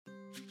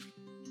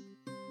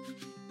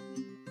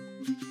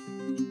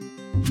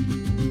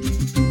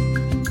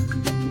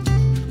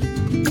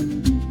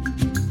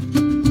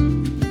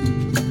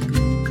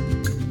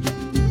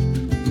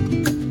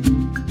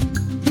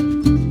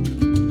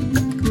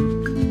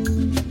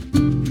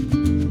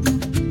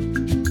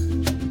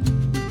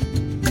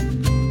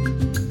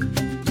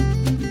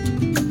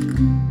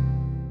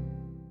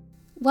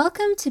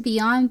Welcome to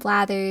Beyond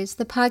Blathers,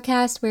 the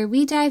podcast where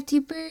we dive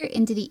deeper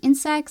into the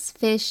insects,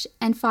 fish,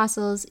 and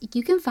fossils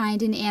you can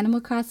find in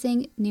Animal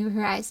Crossing New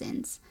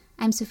Horizons.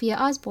 I'm Sophia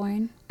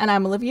Osborne. And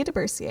I'm Olivia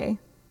DeBercier.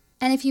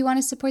 And if you want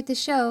to support the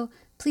show,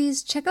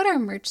 please check out our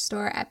merch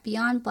store at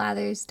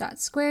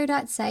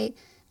beyondblathers.square.site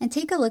and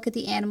take a look at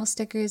the animal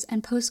stickers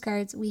and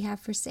postcards we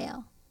have for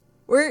sale.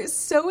 We're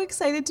so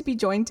excited to be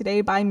joined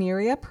today by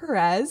Miria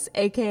Perez,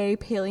 aka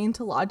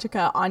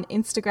Paleontologica, on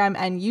Instagram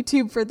and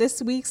YouTube for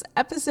this week's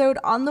episode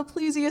on the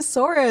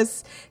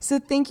Plesiosaurus. So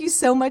thank you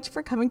so much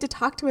for coming to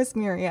talk to us,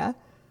 Miria.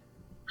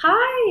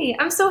 Hi,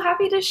 I'm so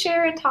happy to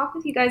share and talk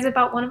with you guys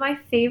about one of my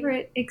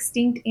favorite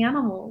extinct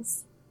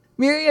animals.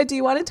 Miria, do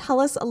you want to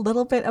tell us a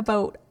little bit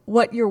about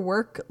what your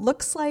work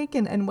looks like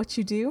and what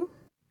you do?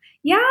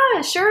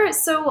 Yeah, sure.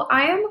 So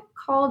I am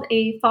called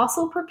a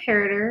fossil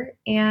preparator,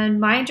 and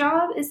my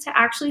job is to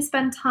actually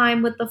spend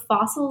time with the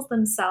fossils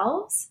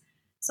themselves.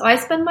 So I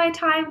spend my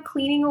time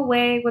cleaning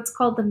away what's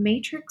called the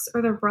matrix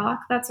or the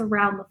rock that's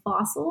around the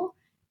fossil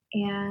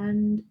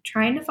and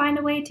trying to find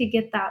a way to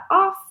get that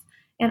off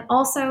and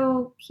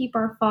also keep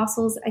our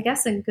fossils, I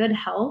guess, in good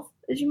health,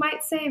 as you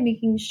might say,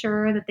 making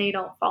sure that they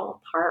don't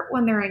fall apart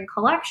when they're in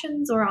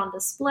collections or on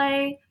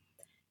display.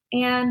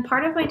 And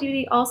part of my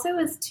duty also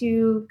is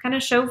to kind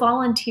of show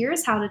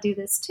volunteers how to do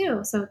this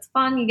too. So it's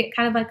fun. You get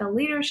kind of like a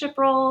leadership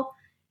role,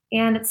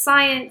 and it's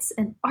science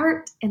and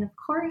art and, of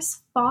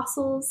course,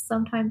 fossils,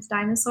 sometimes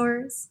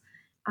dinosaurs.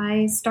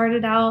 I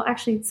started out,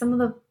 actually, some of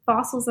the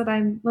fossils that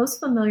I'm most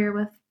familiar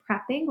with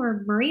prepping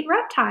were marine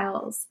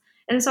reptiles.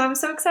 And so I'm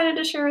so excited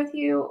to share with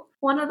you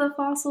one of the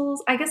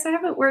fossils. I guess I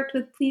haven't worked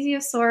with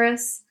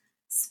Plesiosaurus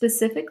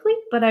specifically,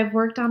 but I've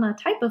worked on a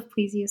type of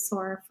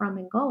plesiosaur from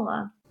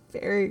Angola.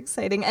 Very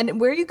exciting.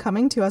 And where are you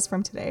coming to us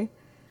from today?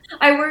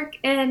 I work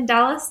in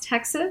Dallas,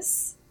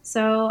 Texas.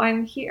 So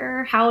I'm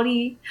here,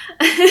 howdy,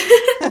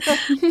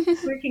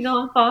 working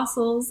on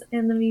fossils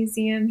in the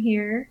museum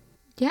here.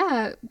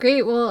 Yeah,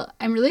 great. Well,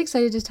 I'm really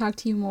excited to talk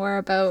to you more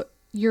about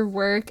your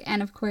work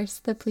and, of course,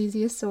 the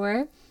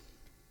plesiosaur.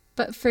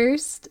 But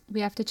first, we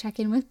have to check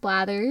in with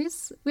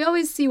Blathers. We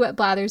always see what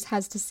Blathers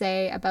has to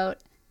say about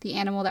the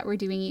animal that we're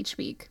doing each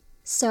week.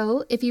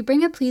 So if you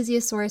bring a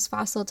plesiosaurus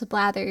fossil to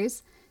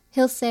Blathers,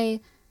 he'll say,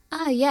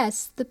 "Ah,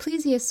 yes, the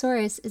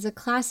Plesiosaurus is a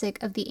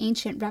classic of the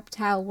ancient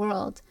reptile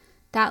world.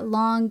 That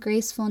long,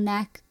 graceful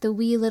neck, the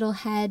wee little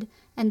head,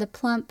 and the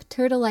plump,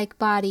 turtle-like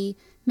body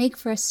make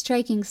for a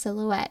striking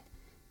silhouette.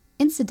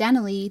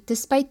 Incidentally,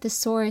 despite the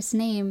saurus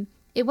name,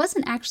 it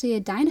wasn't actually a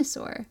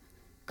dinosaur.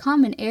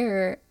 Common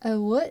error, a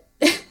what?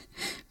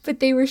 But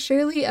they were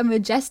surely a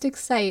majestic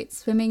sight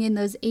swimming in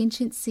those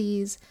ancient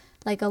seas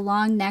like a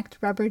long-necked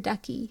rubber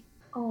ducky."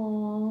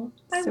 Oh,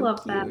 I So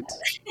love cute.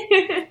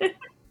 that.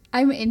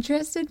 I'm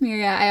interested,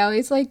 Miria. I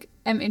always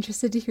am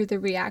interested to hear the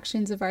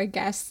reactions of our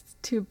guests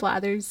to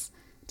Blather's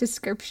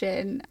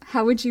description.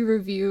 How would you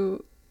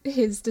review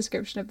his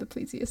description of the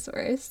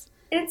Plesiosaurus?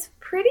 It's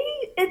pretty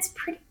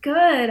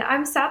good.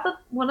 I'm sad that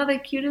one of the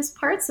cutest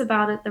parts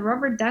about it, the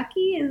rubber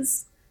ducky,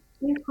 is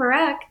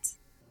incorrect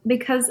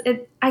because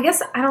I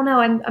don't know,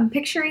 I'm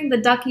picturing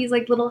the ducky's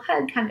like little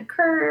head kind of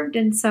curved,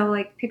 and so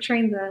like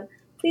picturing the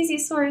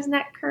Plesiosaur's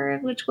neck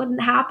curved, which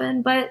wouldn't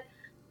happen, but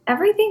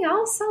everything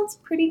else sounds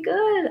pretty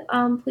good.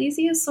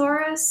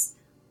 Plesiosaurus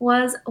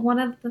was one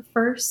of the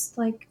first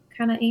like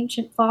kind of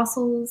ancient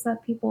fossils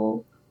that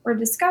people were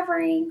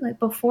discovering, like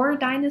before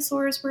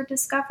dinosaurs were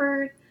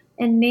discovered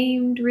and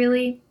named,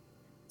 really.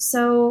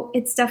 So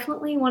it's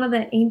definitely one of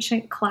the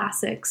ancient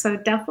classics. So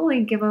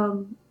definitely give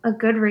them a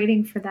good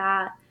rating for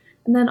that.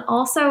 And then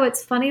also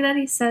it's funny that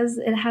he says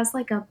it has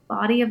like a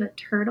body of a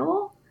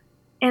turtle.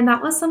 And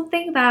that was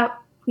something that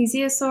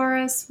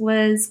Plesiosaurus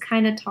was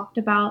kind of talked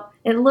about.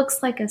 It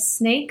looks like a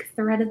snake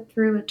threaded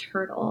through a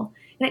turtle.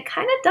 And it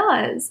kind of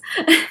does.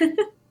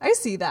 I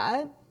see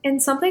that.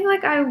 And something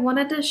like I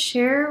wanted to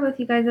share with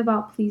you guys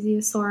about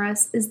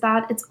Plesiosaurus is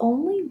that it's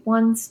only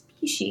one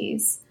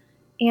species.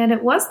 And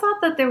it was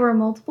thought that there were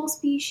multiple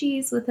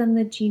species within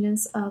the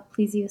genus of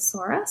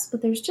Plesiosaurus,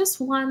 but there's just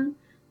one.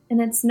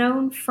 And it's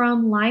known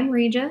from Lyme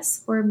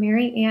Regis, where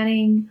Mary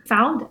Anning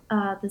found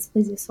this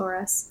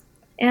Plesiosaurus.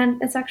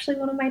 And it's actually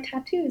one of my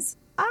tattoos.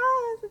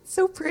 Ah, that's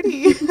so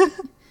pretty.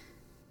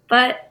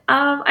 But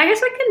I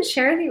guess I can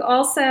share with you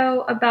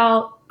also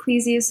about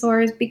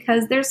plesiosaurs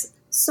because there's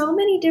so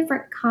many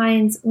different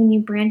kinds when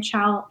you branch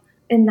out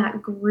in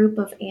that group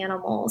of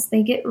animals.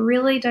 They get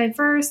really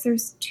diverse.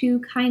 There's two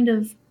kind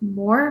of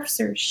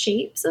morphs or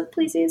shapes of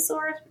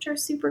plesiosaurs, which are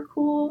super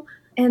cool.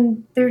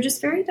 And they're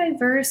just very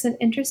diverse and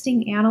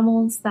interesting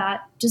animals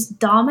that just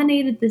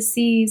dominated the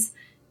seas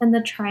in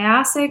the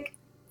Triassic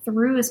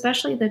through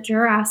especially the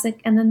Jurassic,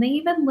 and then they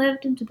even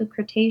lived into the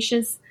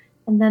Cretaceous,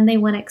 and then they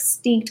went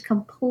extinct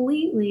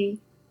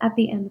completely at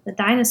the end of the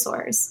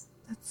dinosaurs.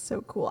 That's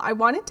so cool. I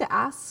wanted to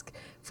ask,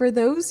 for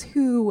those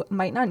who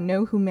might not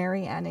know who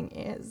Mary Anning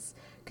is,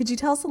 could you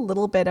tell us a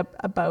little bit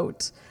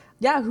about,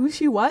 who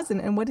she was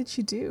and what did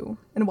she do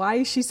and why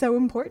is she so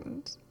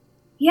important?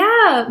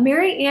 Yeah,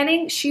 Mary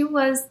Anning,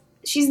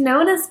 she's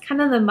known as kind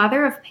of the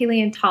mother of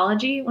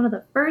paleontology, one of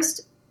the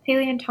first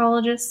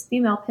paleontologist,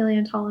 female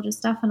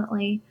paleontologist,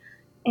 definitely.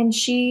 And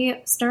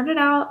she started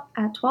out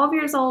at 12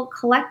 years old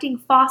collecting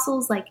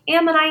fossils like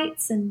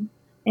ammonites and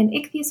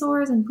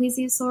ichthyosaurs and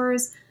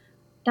plesiosaurs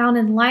down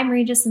in Lyme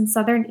Regis in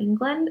southern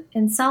England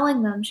and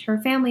selling them. Her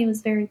family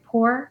was very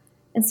poor,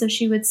 and so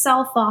she would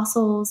sell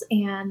fossils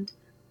and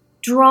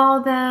draw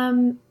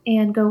them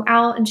and go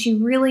out, and she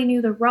really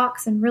knew the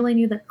rocks and really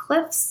knew the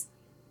cliffs.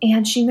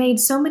 And she made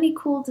so many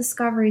cool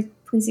discoveries,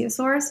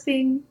 plesiosaurus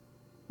being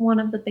one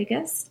of the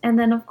biggest, and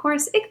then of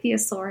course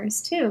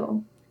ichthyosaurs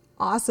too.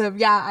 Awesome.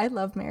 Yeah, I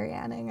love Mary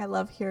Anning. I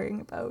love hearing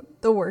about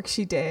the work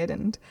she did,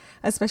 and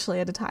especially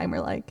at a time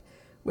where like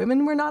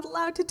women were not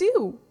allowed to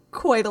do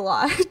quite a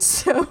lot.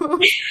 So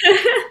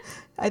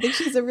I think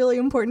she's a really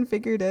important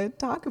figure to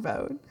talk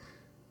about.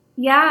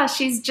 Yeah,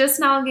 she's just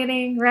now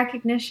getting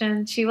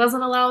recognition. She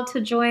wasn't allowed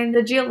to join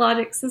the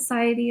Geologic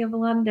Society of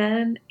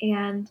London,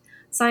 and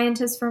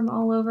scientists from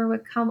all over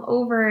would come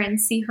over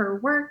and see her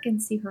work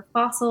and see her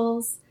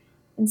fossils.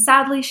 And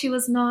sadly, she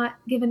was not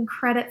given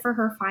credit for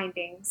her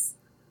findings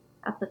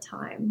at the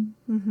time.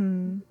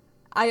 Mm-hmm.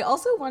 I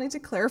also wanted to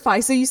clarify.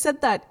 So you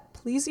said that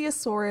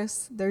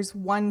Plesiosaurus, there's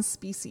one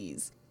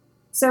species.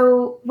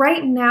 So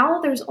right now,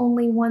 there's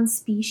only one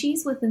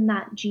species within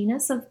that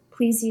genus of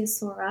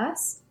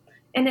Plesiosaurus.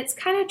 And it's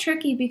kind of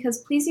tricky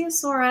because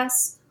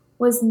Plesiosaurus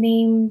was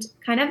named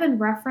kind of in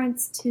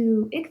reference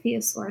to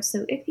Ichthyosaurus.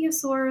 So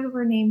Ichthyosaurs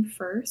were named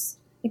first.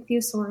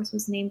 Ichthyosaurus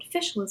was named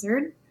fish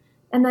lizard.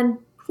 And then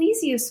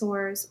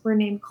Plesiosaurs were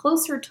named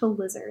closer to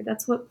lizard.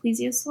 That's what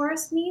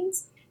Plesiosaurus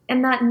means.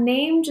 And that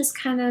name just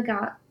kind of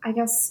got, I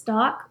guess,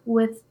 stuck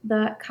with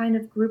the kind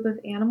of group of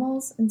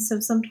animals. And so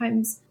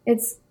sometimes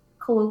it's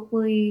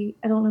colloquially,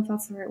 I don't know if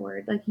that's the right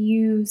word, like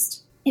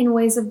used in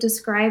ways of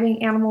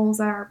describing animals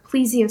that are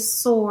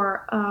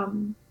plesiosaur.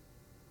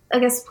 I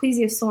guess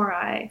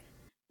plesiosauri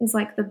is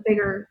like the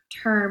bigger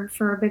term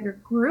for a bigger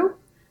group.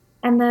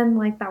 And then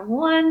like that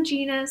one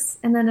genus,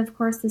 and then of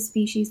course the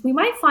species. We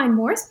might find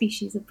more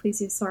species of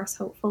Plesiosaurus,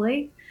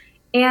 hopefully.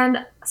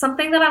 And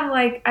something that I'm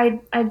like,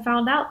 I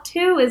found out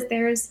too is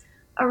there's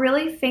a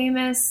really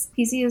famous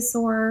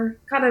plesiosaur,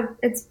 kind of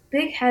its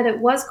big head. It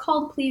was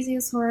called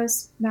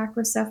Plesiosaurus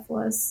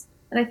macrocephalus,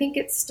 and I think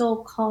it's still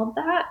called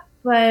that,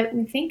 but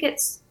we think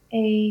it's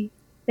a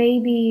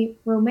baby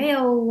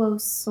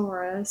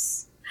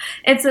Romeolosaurus.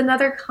 It's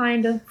another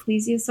kind of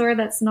plesiosaur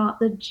that's not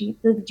the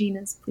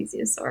genus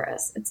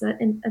Plesiosaurus.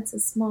 It's a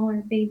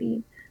smaller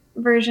baby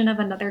version of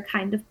another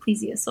kind of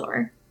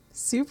plesiosaur.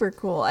 Super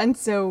cool. And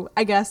so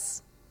I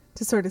guess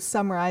to sort of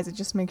summarize it,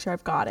 just make sure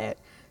I've got it.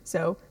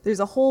 So there's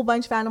a whole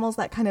bunch of animals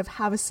that kind of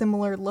have a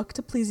similar look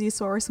to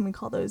Plesiosaurus, and we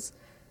call those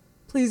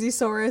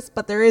Plesiosaurus,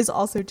 but there is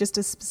also just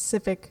a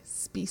specific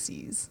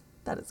species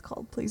that is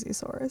called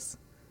Plesiosaurus.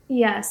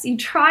 Yes, you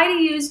try to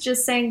use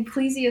just saying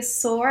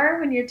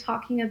plesiosaur when you're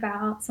talking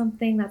about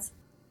something that's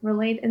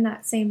related in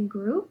that same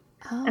group.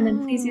 Oh. And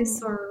then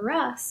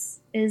Plesiosaurus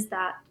is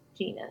that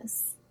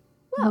genus.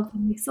 Well, that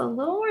makes a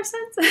little more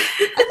sense.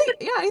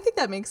 I think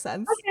that makes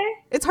sense. Okay.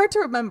 It's hard to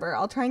remember.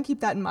 I'll try and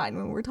keep that in mind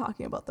when we're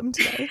talking about them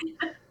today.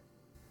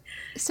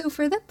 So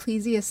for the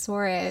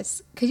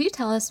Plesiosaurus, could you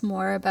tell us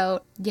more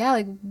about,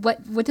 like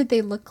what did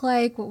they look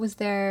like? What was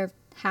their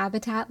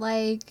habitat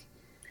like?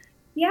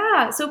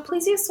 Yeah, so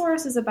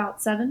Plesiosaurus is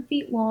about 7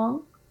 feet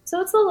long. So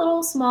it's a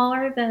little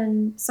smaller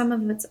than some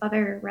of its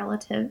other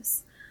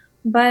relatives.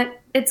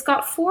 But it's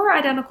got 4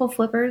 identical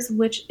flippers,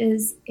 which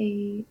is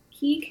a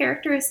key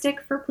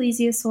characteristic for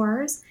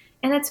plesiosaurs,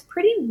 and it's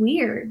pretty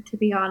weird, to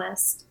be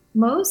honest.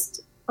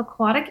 Most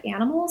aquatic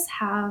animals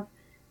have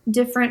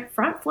different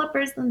front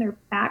flippers than their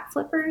back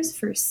flippers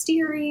for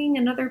steering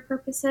and other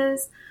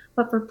purposes,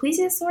 but for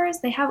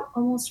plesiosaurs, they have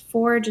almost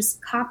 4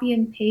 just copy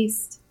and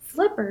paste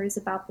flippers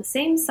about the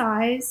same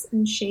size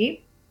and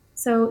shape.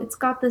 So it's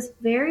got this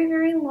very,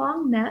 very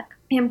long neck,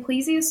 and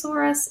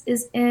Plesiosaurus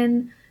is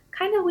in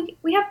kind of,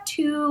 we have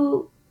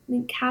 2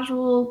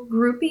 casual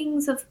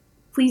groupings of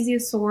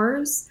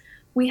plesiosaurs.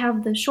 We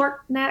have the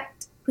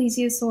short-necked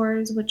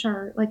plesiosaurs, which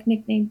are like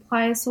nicknamed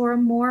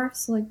pliosauromorphs,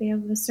 so like they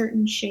have a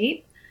certain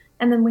shape.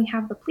 And then we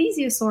have the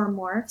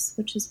plesiosauromorphs,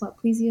 which is what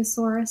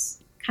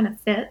Plesiosaurus kind of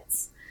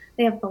fits.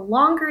 They have the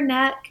longer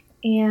neck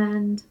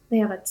and they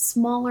have a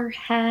smaller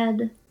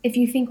head. If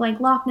you think like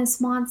Loch Ness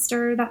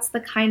Monster, that's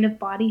the kind of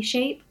body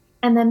shape.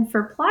 And then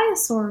for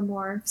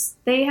pliosauromorphs,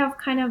 they have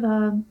kind of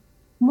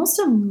almost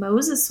a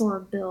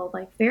mosasaur build,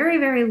 like very,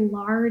 very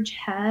large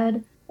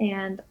head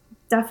and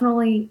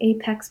definitely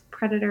apex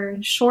predator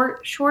and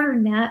shorter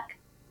neck.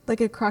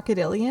 Like a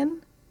crocodilian?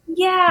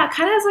 Yeah,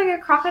 kind of has like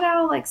a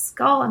crocodile-like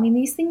skull. I mean,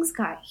 these things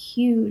got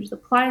huge. The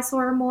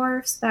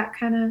pliosauromorphs, that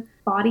kind of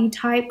body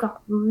type,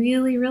 got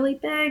really, really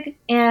big.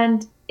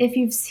 And if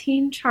you've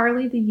seen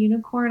Charlie the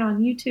Unicorn on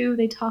YouTube,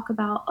 they talk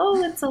about,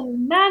 it's a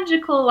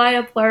magical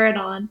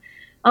Liopleurodon.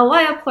 A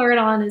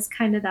Liopleurodon is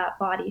kind of that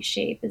body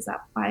shape, is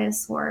that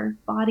pliosaur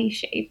body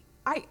shape.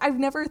 I've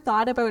never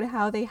thought about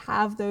how they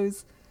have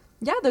those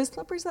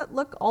flippers that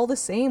look all the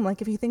same.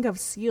 Like if you think of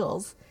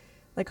seals,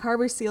 like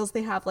harbor seals,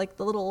 they have like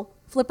the little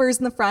flippers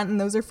in the front, and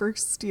those are for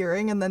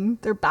steering, and then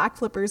their back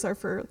flippers are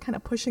for kind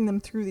of pushing them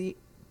through the,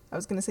 I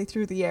was going to say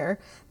through the air.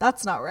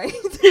 That's not right.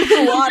 Through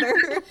the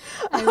water.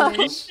 I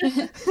wish.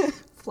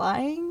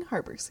 Flying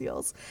harbor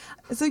seals.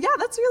 So yeah,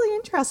 that's really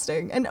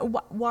interesting. And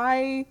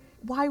why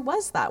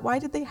was that? Why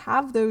did they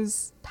have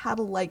those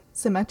paddle-like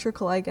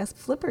symmetrical, I guess,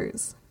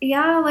 flippers?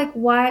 Yeah, like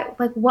why,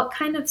 like what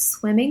kind of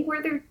swimming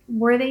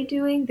were they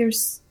doing?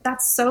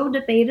 That's so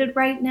debated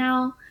right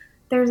now.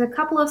 There's a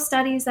couple of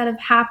studies that have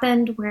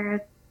happened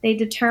where they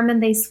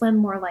determined they swim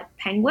more like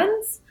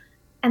penguins.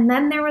 And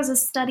then there was a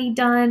study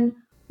done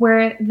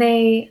where I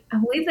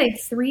believe they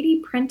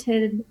 3D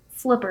printed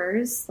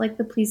flippers like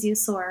the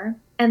plesiosaur,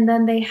 and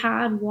then they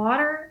had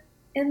water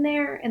in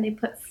there and they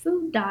put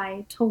food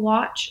dye to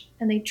watch,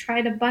 and they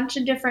tried a bunch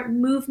of different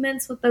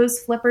movements with those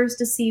flippers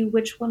to see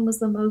which one was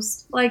the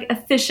most like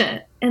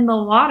efficient in the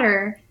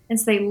water. And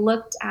so they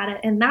looked at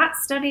it, and that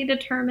study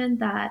determined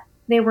that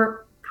they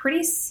were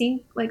pretty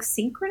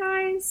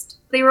synchronized.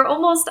 They were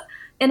almost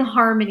in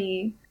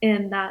harmony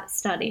in that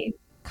study.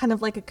 Kind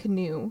of like a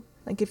canoe.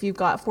 Like if you've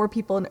got 4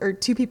 people or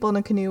 2 people in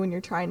a canoe and you're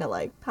trying to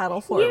like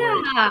paddle forward.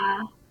 Yeah.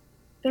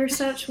 They're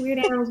such weird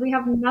animals. We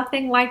have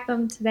nothing like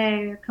them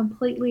today. They're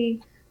completely,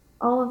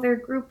 all of their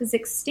group is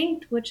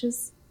extinct, which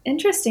is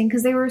interesting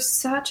because they were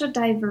such a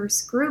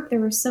diverse group. There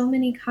were so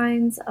many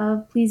kinds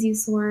of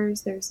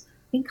plesiosaurs. There's,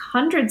 I think,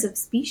 hundreds of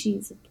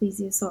species of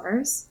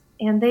plesiosaurs.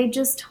 And they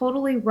just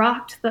totally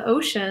rocked the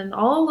ocean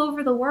all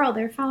over the world.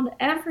 They're found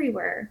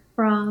everywhere,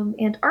 from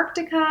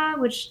Antarctica,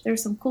 which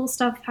there's some cool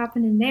stuff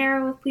happening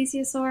there with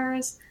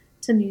plesiosaurs,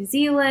 to New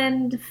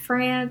Zealand,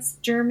 France,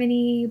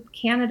 Germany,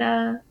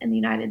 Canada, and the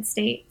United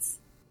States.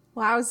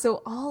 Wow,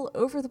 so all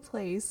over the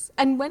place.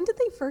 And when did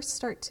they first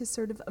start to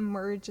sort of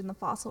emerge in the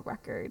fossil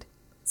record?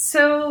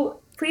 So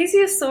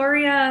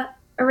Plesiosauria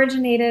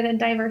originated and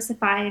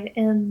diversified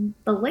in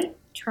the late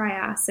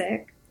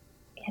Triassic,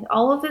 and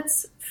all of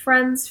its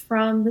friends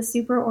from the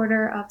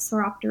superorder of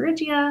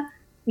Sauropterygia,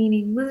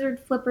 meaning lizard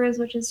flippers,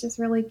 which is just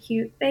really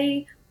cute,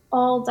 they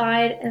all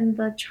died in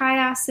the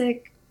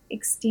Triassic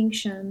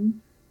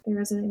extinction. There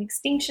was an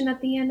extinction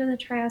at the end of the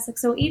Triassic.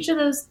 So each of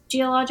those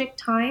geologic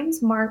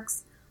times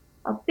marks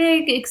a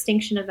big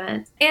extinction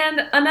event.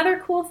 And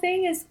another cool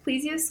thing is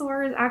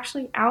plesiosaurs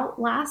actually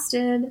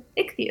outlasted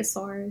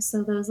ichthyosaurs.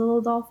 So those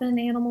little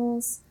dolphin-like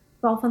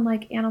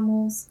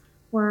animals,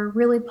 were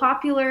really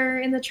popular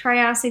in the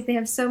Triassic. They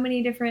have so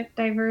many different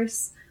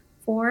diverse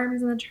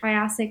forms in the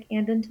Triassic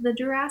and into the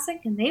Jurassic,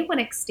 and they went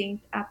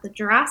extinct at the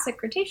Jurassic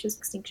Cretaceous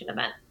extinction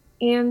event.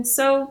 And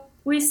so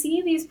we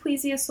see these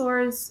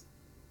plesiosaurs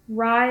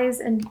rise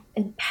in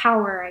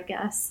power, I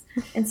guess,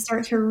 and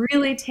start to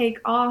really take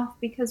off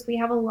because we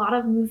have a lot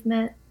of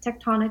movement,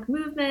 tectonic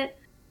movement.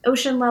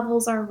 Ocean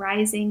levels are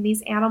rising.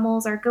 These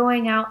animals are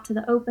going out to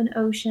the open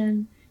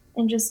ocean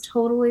and just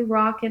totally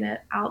rocking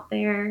it out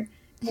there.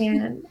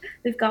 And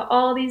they've got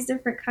all these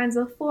different kinds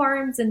of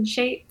forms and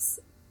shapes,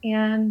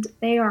 and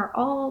they are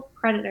all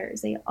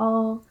predators. They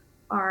all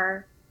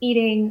are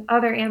eating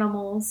other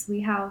animals.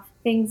 We have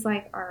things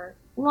like our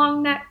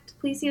long-necked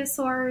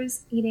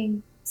plesiosaurs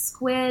eating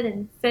squid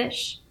and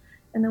fish,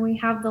 and then we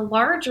have the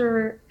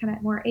larger, kind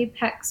of more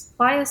apex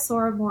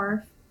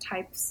pliosauromorph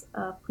types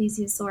of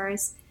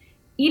plesiosaurs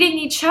eating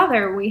each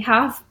other. We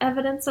have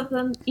evidence of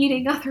them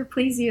eating other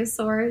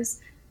plesiosaurs.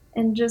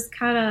 And just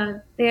kind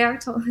of, they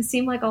actually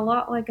seem like a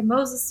lot like a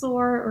mosasaur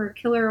or a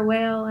killer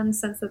whale in a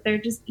sense that they're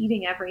just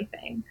eating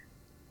everything.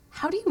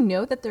 How do you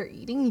know that they're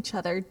eating each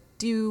other?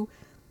 Do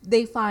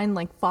they find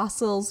like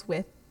fossils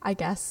with, I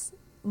guess,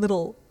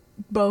 little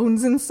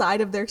bones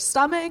inside of their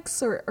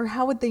stomachs, or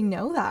how would they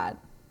know that?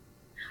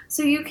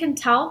 So you can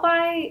tell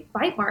by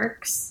bite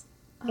marks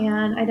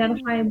and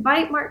identifying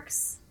bite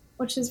marks,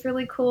 which is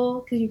really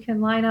cool because you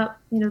can line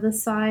up, the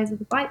size of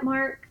the bite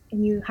mark.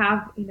 And you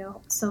have,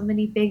 so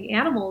many big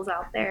animals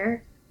out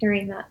there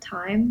during that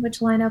time, which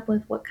line up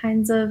with what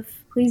kinds of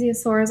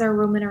plesiosaurs are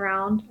roaming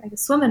around,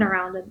 swimming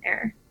around in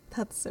there.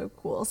 That's so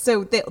cool.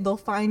 So they'll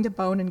find a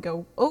bone and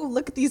go, oh,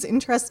 look at these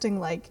interesting,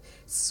 like,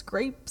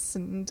 scrapes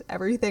and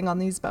everything on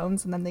these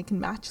bones, and then they can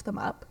match them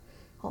up,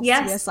 all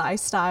yes. CSI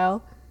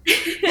style.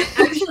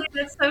 Actually,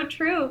 that's so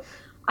true.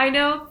 I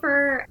know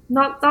for,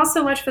 not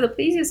so much for the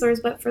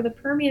plesiosaurs, but for the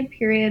Permian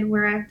period,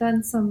 where I've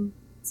done some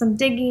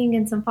digging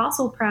and some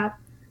fossil prep,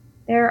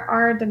 there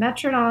are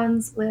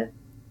Dimetrodons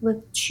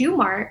with chew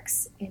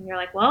marks, and you're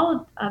like,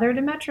 well, other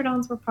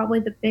Dimetrodons were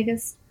probably the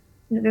biggest,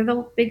 they're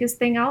the biggest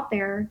thing out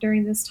there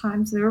during this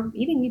time, so they were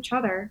eating each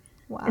other.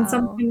 Wow. And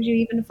sometimes you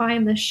even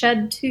find the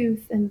shed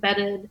tooth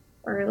embedded,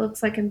 or it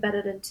looks like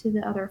embedded into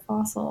the other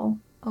fossil.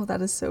 Oh,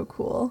 that is so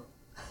cool.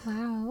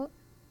 Wow.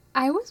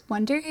 I was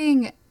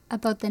wondering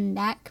about the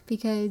neck,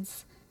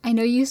 because I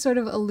know you sort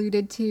of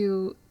alluded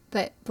to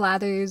that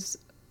Blathers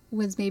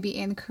was maybe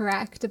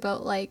incorrect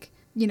about, like,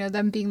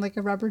 them being like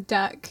a rubber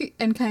duck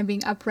and kind of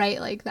being upright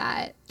like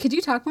that. Could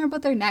you talk more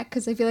about their neck?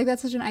 Because I feel like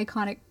that's such an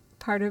iconic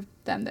part of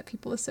them that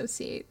people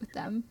associate with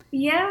them.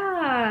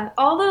 Yeah.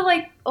 All the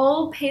like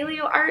old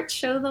paleo art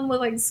show them with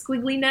like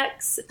squiggly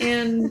necks,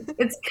 and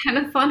it's kind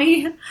of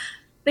funny.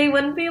 They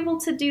wouldn't be able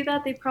to do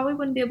that. They probably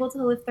wouldn't be able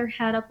to lift their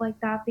head up like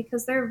that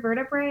because their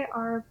vertebrae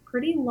are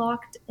pretty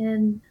locked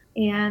in,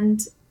 and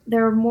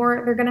they're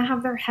going to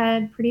have their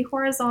head pretty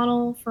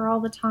horizontal for all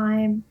the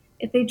time.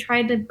 If they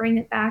tried to bring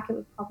it back, it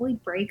would probably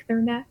break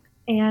their neck.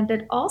 And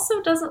it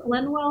also doesn't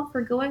lend well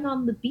for going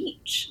on the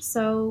beach.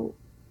 So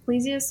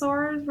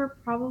plesiosaurs were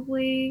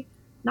probably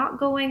not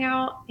going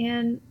out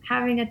and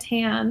having a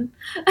tan.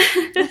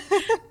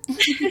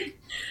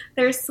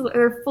 They're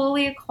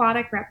fully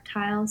aquatic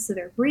reptiles, so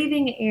they're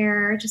breathing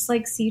air just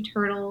like sea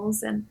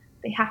turtles, and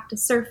they have to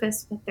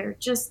surface, but they're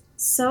just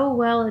so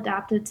well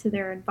adapted to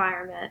their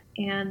environment.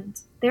 And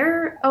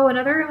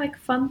another like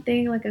fun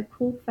thing, like a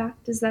cool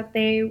fact, is that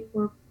they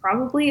were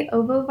probably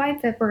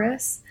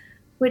ovoviviparous,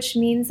 which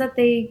means that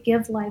they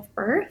give live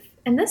birth.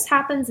 And this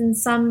happens in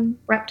some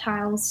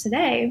reptiles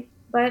today,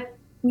 but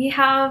we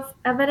have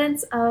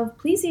evidence of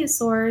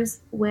plesiosaurs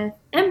with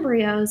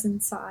embryos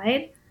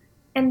inside,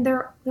 and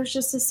there's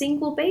just a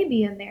single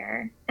baby in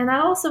there. And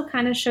that also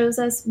kind of shows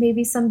us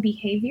maybe some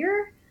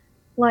behavior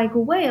like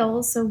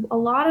whales. So a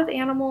lot of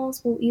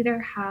animals will either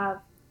have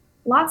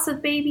lots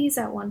of babies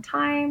at one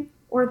time,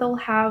 or they'll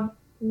have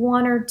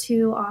one or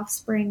two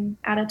offspring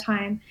at a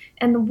time.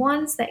 And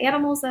the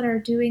animals that are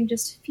doing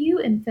just few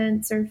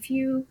infants or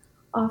few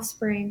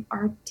offspring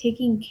are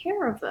taking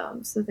care of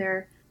them. So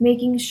they're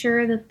making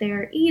sure that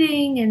they're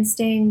eating and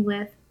staying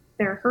with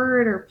their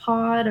herd or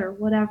pod or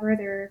whatever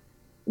their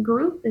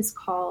group is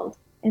called.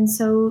 And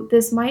so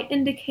this might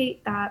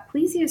indicate that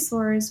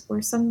plesiosaurs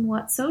were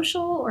somewhat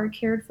social or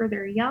cared for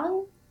their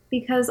young,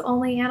 because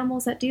only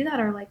animals that do that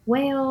are like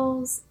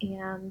whales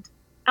and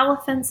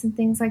elephants and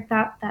things like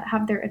that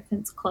have their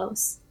infants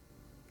close.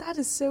 That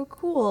is so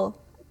cool.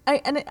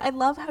 I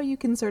love how you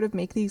can sort of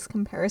make these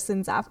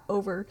comparisons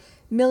over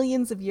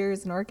millions of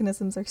years, and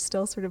organisms are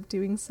still sort of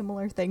doing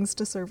similar things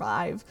to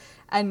survive.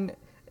 And,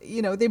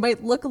 you know, they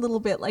might look a little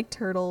bit like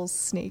turtles,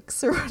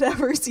 snakes, or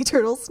whatever, sea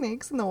turtle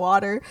snakes in the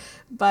water,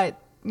 but,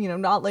 you know,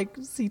 not like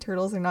sea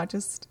turtles. They're not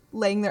just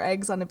laying their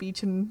eggs on a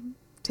beach and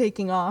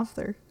taking off.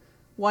 They're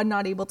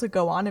not able to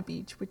go on a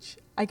beach, which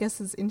I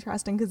guess is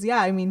interesting because, yeah,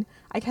 I mean,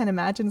 I can't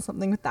imagine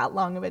something with that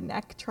long of a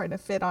neck trying to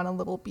fit on a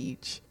little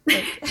beach.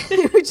 Like,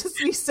 it would just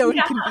be so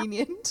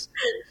inconvenient.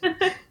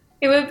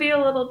 It would be a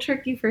little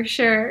tricky for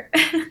sure.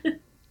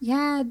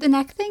 Yeah, the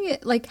neck thing,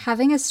 like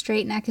having a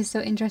straight neck is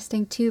so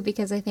interesting too,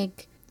 because I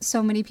think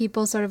so many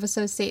people sort of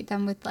associate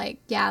them with like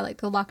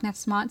the Loch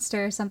Ness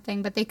Monster or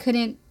something, but they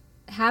couldn't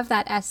have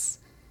that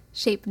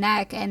S-shaped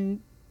neck,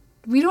 and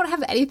we don't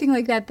have anything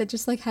like that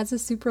just like has a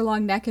super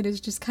long neck and is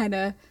just kind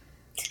of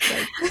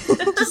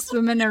like just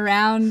swimming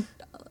around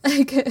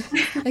like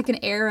an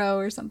arrow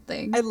or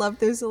something. I love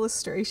those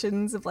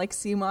illustrations of like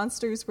sea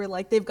monsters where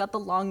like they've got the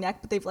long neck,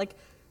 but they've like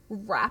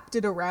wrapped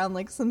it around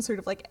like some sort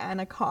of like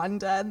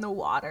anaconda in the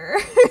water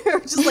or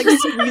just like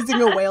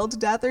squeezing a whale to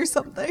death or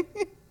something.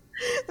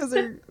 Those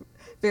are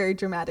very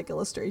dramatic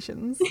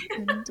illustrations.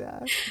 And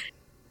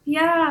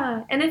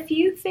yeah, and if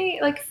you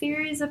think like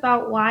theories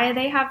about why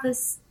they have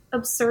this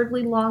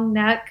absurdly long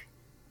neck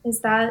is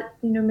that,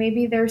 you know,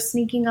 maybe they're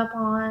sneaking up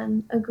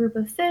on a group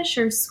of fish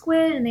or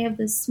squid and they have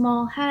this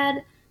small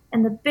head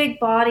and the big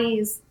body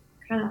is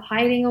kind of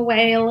hiding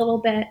away a little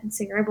bit, and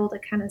so you're able to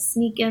kind of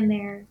sneak in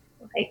there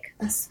like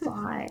a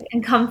spy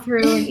and come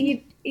through and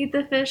eat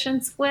the fish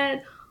and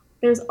squid.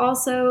 There's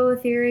also a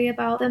theory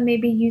about them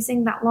maybe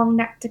using that long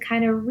neck to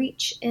kind of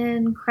reach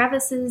in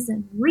crevices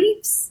and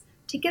reefs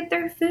to get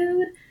their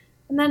food.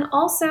 And then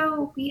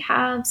also we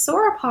have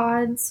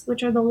sauropods,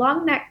 which are the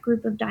long neck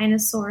group of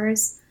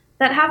dinosaurs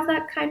that have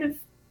that kind of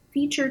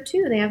feature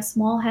too. They have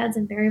small heads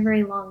and very,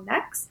 very long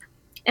necks.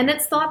 And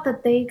it's thought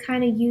that they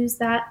kind of use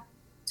that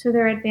to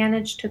their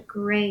advantage to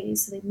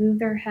graze. So they move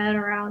their head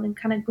around and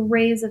kind of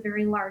graze a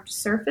very large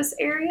surface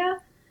area.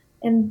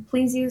 And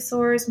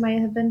plesiosaurs might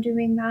have been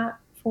doing that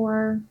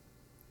for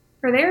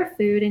their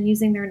food and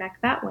using their neck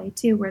that way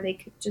too, where they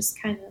could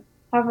just kind of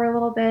hover a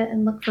little bit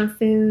and look for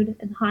food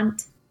and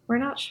hunt. We're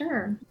not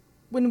sure.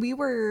 When we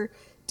were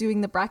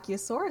doing the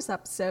Brachiosaurus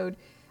episode,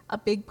 a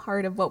big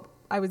part of what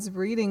I was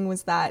reading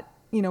was that,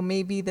 you know,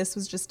 maybe this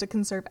was just to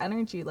conserve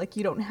energy. Like,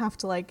 you don't have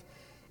to, like,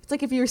 it's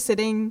like if you're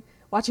sitting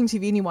watching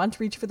TV and you want to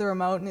reach for the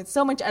remote and it's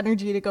so much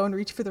energy to go and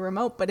reach for the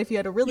remote, but if you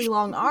had a really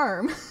long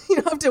arm, you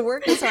don't have to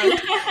work as hard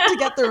to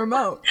get the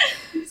remote.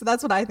 So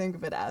that's what I think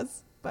of it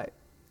as. But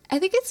I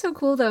think it's so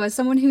cool, though, as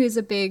someone who is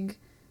a big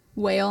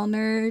whale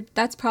nerd,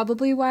 that's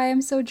probably why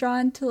I'm so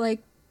drawn to,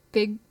 like,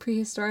 big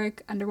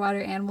prehistoric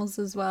underwater animals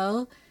as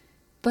well.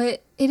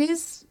 But it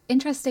is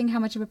interesting how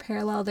much of a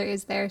parallel there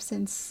is there,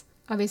 since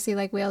obviously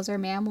like whales are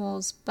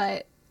mammals,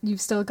 but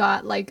you've still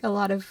got like a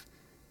lot of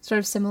sort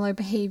of similar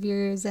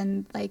behaviors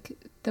and like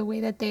the way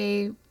that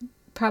they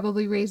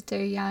probably raised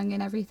their young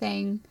and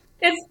everything.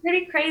 It's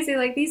pretty crazy.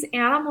 Like, these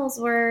animals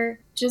were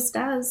just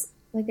as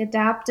like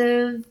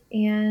adaptive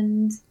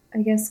and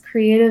I guess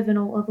creative, and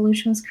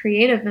evolution was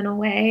creative in a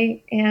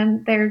way,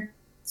 and they're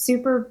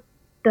super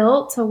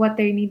built to what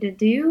they need to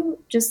do,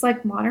 just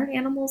like modern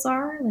animals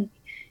are. Like,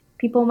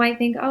 people might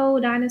think, oh,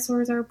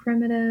 dinosaurs are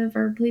primitive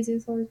or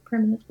plesiosaurs are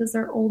primitive because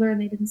they're older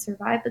and they didn't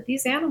survive. But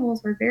these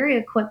animals were very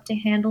equipped to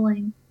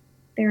handling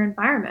their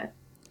environment.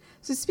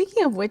 So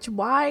speaking of which,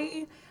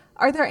 why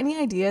are there any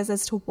ideas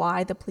as to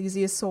why the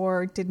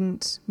plesiosaur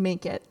didn't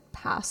make it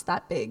past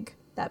that big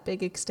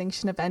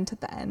extinction event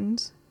at the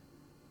end?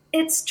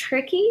 It's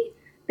tricky.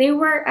 They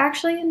were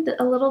actually in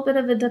a little bit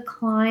of a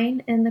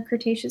decline in the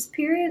Cretaceous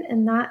period,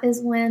 and that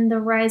is when the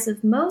rise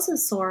of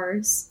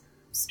mosasaurs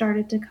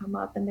started to come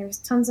up. And there's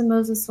tons of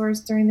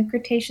mosasaurs during the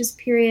Cretaceous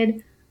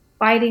period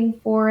fighting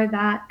for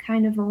that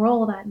kind of a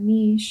role, that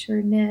niche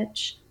or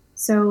niche.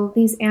 So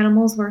these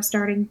animals were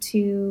starting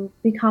to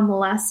become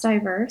less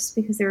diverse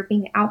because they were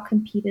being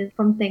outcompeted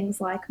from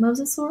things like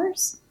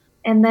mosasaurs.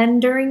 And then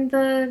during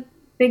the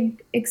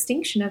big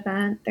extinction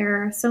event,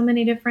 there are so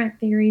many different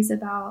theories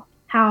about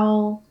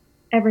how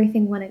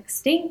everything went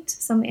extinct.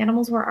 Some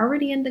animals were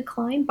already in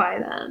decline by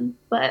then,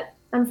 but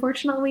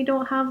unfortunately we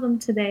don't have them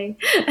today.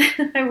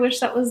 I wish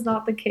that was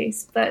not the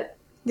case, but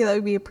yeah, that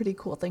would be a pretty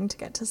cool thing to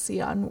get to see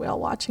on whale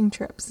watching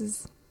trips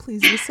is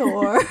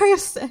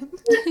plesiosaurs.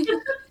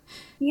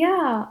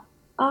 Yeah.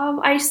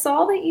 I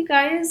saw that you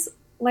guys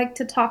like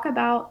to talk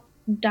about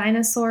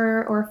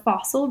dinosaur or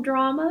fossil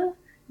drama.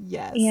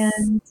 Yes.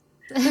 And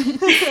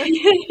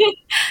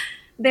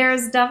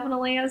there's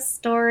definitely a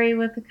story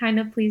with a kind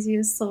of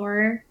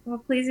plesiosaur,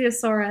 well,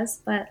 Plesiosaurus,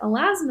 but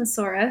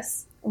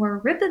Elasmosaurus, or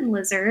ribbon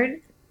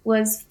lizard,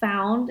 was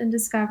found and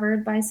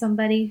discovered by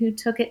somebody who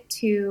took it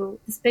to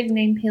this big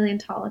name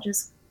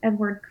paleontologist,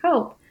 Edward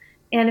Cope.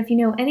 And if you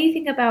know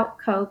anything about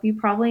Cope, you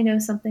probably know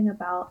something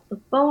about the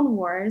Bone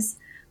Wars,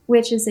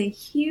 which is a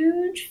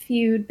huge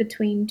feud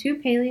between two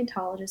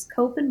paleontologists,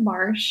 Cope and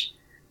Marsh,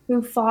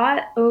 who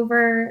fought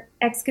over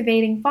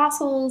excavating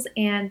fossils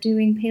and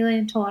doing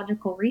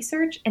paleontological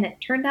research, and it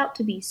turned out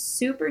to be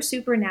super,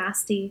 super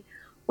nasty.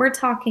 We're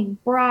talking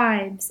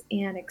bribes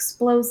and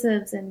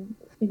explosives and,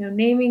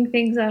 naming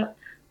things that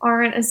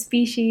aren't a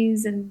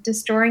species and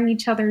destroying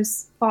each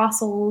other's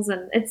fossils,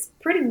 and it's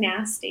pretty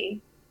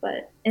nasty,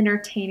 but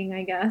entertaining,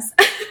 I guess.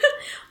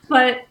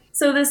 But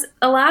so this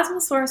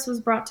Elasmosaurus was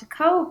brought to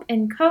Cope,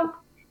 and Cope,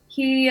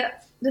 he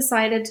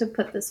decided to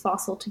put this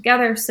fossil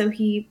together. So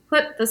he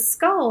put the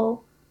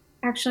skull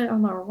actually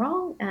on the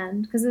wrong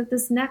end, because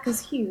this neck is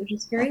huge.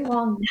 It's very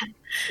long neck.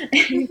 And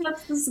he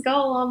puts the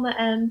skull on the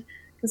end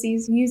because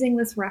he's using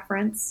this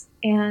reference,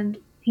 and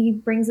he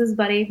brings his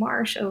buddy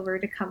Marsh over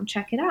to come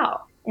check it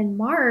out. And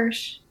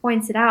Marsh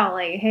points it out,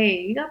 like,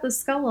 hey, you got the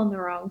skull on the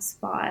wrong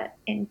spot.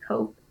 And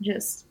Cope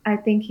I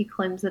think he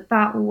claims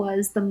that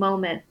was the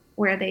moment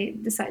where they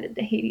decided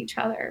to hate each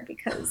other,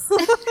 because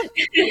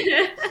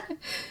it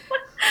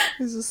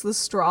was just the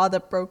straw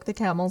that broke the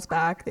camel's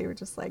back. They were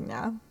just like,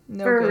 nah,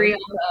 no for good. real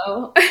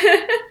though.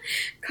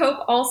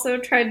 Cope also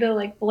tried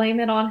to blame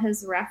it on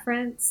his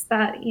reference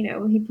that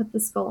he put the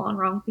skull on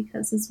wrong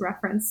because his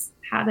reference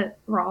had it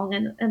wrong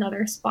in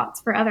other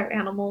spots for other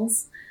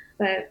animals.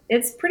 But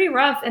it's pretty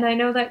rough, and I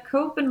know that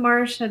Cope and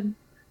Marsh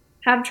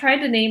have tried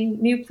to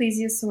name new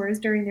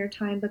plesiosaurs during their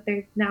time, but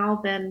they've now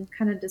been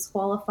kind of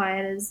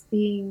disqualified as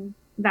being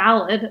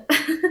valid.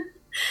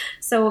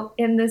 So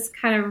in this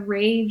kind of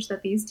rage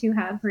that these two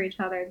had for each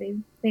other,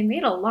 they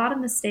made a lot of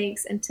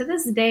mistakes, and to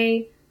this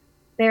day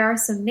there are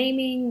some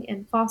naming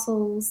and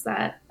fossils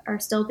that are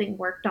still being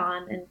worked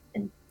on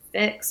and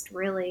fixed,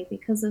 really,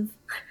 because of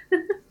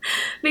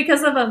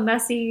because of a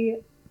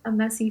messy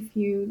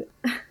feud.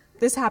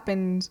 This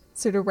happened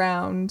sort of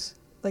around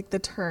the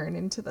turn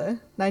into the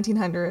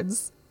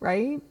 1900s,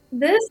 right?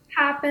 This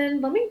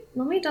happened, let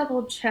me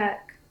double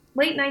check,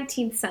 late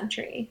 19th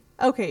century.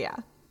 Okay, yeah.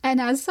 And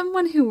as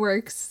someone who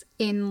works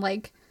in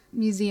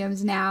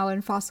museums now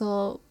and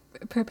fossil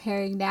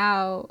preparing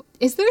now,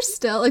 is there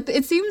still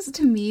it seems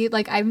to me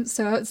like I'm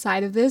so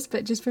outside of this,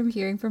 but just from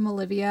hearing from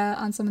Olivia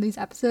on some of these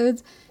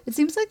episodes, it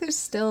seems like there's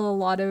still a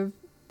lot of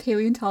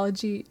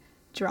paleontology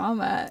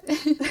drama.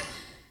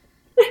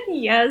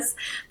 Yes,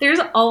 there's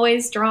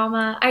always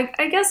drama.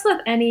 I guess with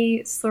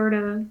any sort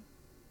of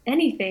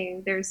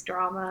anything, there's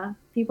drama.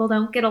 People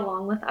don't get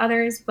along with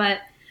others, but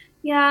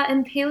yeah,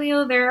 in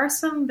paleo, there are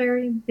some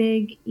very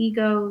big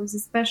egos,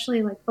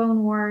 especially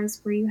Bone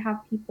Wars, where you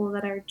have people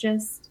that are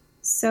just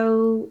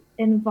so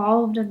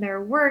involved in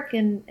their work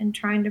and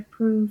trying to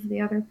prove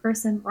the other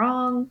person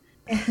wrong.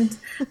 And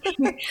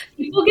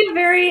people get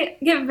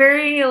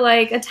very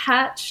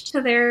attached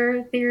to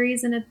their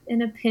theories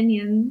and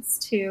opinions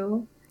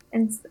too.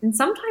 And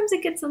sometimes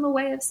it gets in the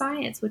way of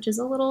science, which is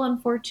a little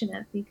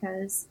unfortunate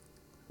because,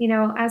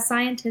 as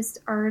scientists,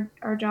 our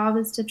job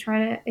is to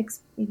try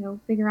to,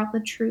 figure out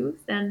the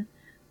truth. And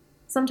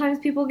sometimes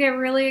people get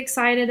really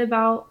excited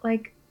about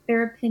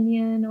their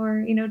opinion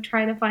or,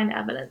 try to find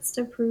evidence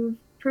to prove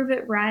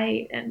it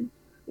right. And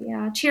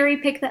cherry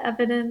pick the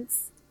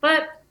evidence.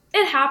 But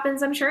it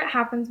happens. I'm sure it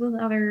happens with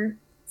other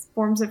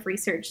forms of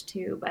research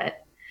too.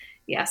 But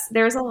yes,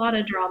 there's a lot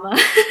of drama.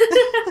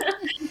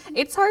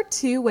 It's hard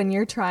too when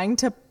you're trying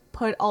to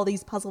put all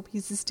these puzzle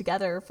pieces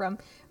together from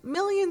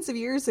millions of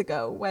years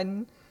ago,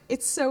 when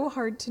it's so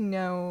hard to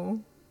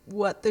know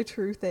what the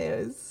truth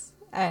is.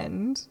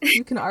 and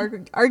you can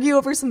argue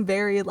over some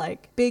very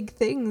like big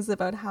things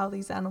about how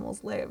these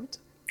animals lived.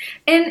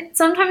 And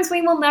sometimes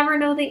we will never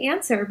know the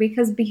answer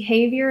because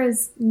behavior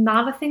is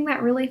not a thing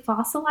that really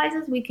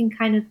fossilizes. We can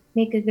kind of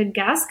make a good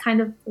guess, kind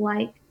of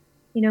like,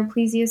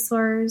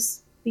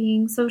 plesiosaurs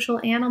being social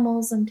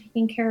animals and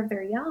taking care of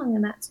their young.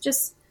 And that's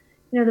just,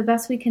 the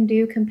best we can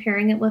do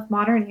comparing it with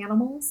modern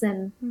animals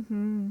and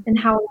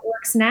how it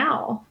works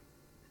now.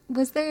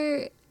 Was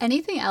there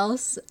anything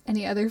else,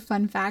 any other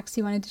fun facts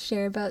you wanted to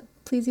share about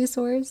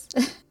plesiosaurs?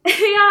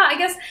 Yeah, I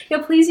guess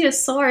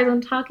plesiosaurs,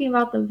 I'm talking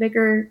about the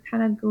bigger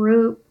kind of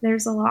group.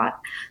 There's a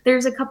lot.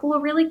 There's a couple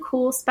of really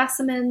cool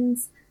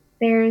specimens.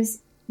 There's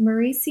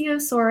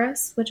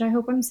Mauriciosaurus, which I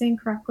hope I'm saying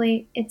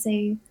correctly. It's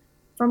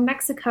from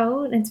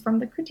Mexico, and it's from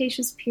the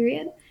Cretaceous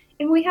period.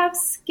 And we have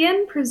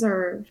skin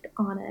preserved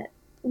on it.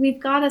 We've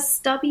got a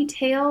stubby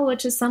tail,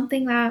 which is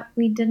something that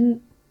we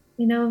didn't,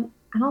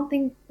 I don't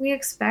think we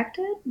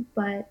expected,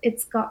 but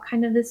it's got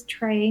kind of this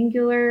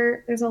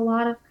triangular, there's a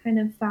lot of kind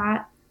of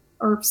fat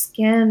or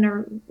skin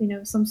or,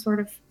 some sort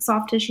of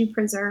soft tissue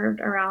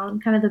preserved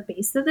around kind of the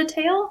base of the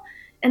tail.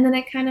 And then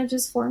it kind of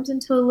just forms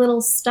into a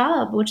little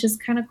stub, which is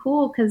kind of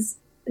cool because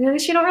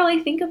you don't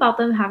really think about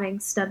them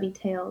having stubby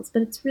tails,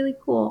 but it's really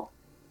cool.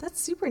 That's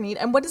super neat.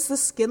 And what does the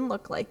skin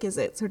look like? Is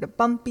it sort of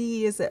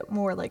bumpy? Is it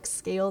more like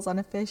scales on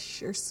a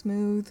fish or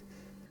smooth?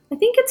 I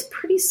think it's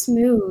pretty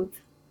smooth.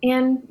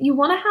 And you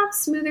want to have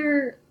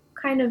smoother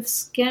kind of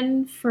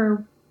skin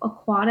for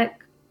aquatic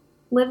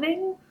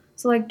living.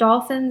 So like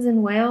dolphins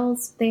and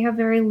whales, they have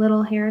very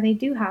little hair. They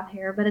do have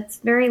hair, but it's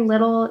very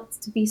little. It's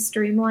to be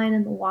streamlined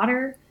in the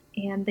water.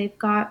 And they've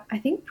got, I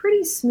think,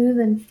 pretty smooth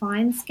and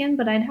fine skin,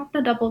 but I'd have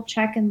to double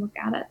check and look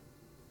at it.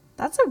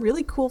 That's a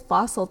really cool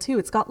fossil too.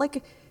 It's got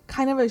like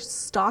kind of a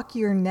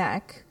stockier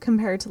neck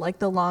compared to like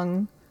the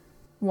long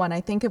one I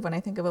think of when I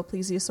think of a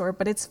plesiosaur,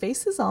 but its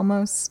face is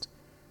almost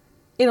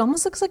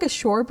looks like a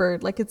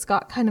shorebird. Like it's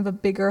got kind of a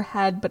bigger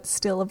head, but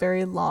still a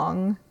very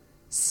long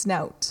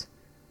snout.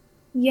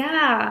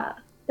 Yeah,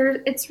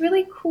 it's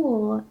really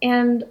cool.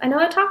 And I know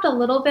I talked a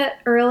little bit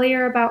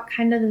earlier about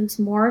kind of those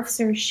morphs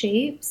or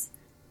shapes.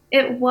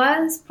 It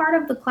was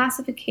part of the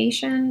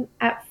classification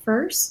at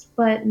first,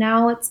 but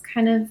now it's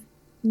kind of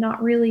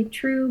not really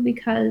true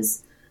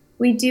because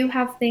we do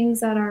have things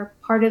that are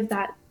part of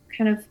that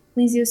kind of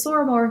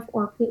plesiosauromorph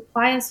or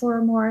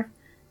pliosauromorph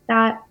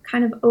that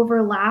kind of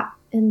overlap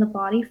in the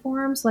body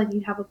forms. Like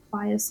you have a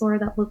pliosaur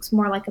that looks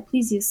more like a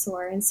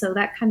plesiosaur, and so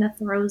that kind of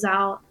throws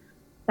out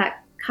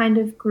that kind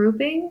of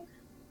grouping.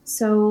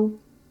 So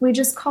we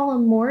just call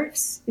them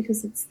morphs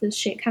because it's the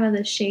shape, kind of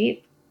the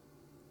shape,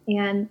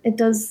 and it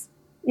does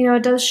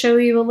show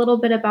you a little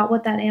bit about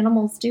what that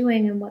animal's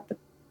doing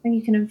and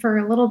you can infer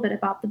a little bit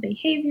about the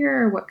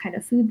behavior or what kind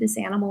of food this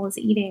animal is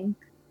eating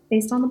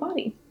based on the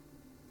body.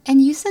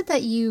 And you said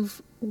that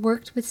you've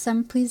worked with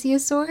some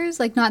plesiosaurs,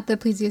 like not the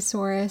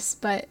plesiosaurus,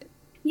 but...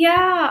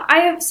 Yeah, I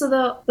have. So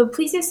the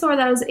plesiosaur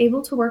that I was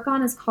able to work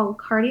on is called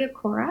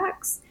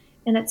Cardiocorax,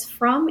 and it's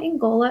from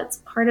Angola.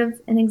 It's part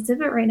of an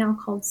exhibit right now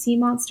called Sea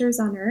Monsters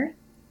on Earth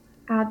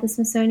at the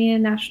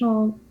Smithsonian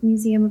National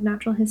Museum of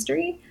Natural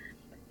History.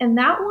 And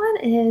that one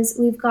is,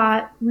 we've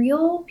got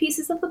real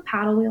pieces of the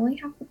paddle. We only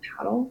have the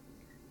paddle,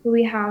 but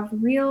we have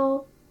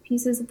real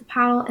pieces of the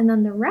paddle, and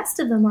then the rest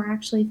of them are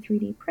actually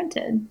 3D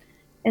printed.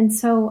 And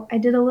so I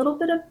did a little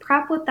bit of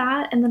prep with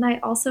that, and then I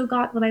also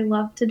got what I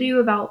love to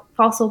do about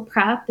fossil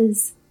prep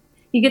is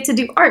you get to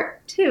do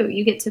art too.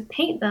 You get to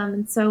paint them.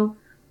 And so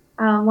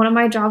one of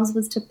my jobs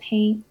was to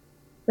paint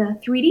the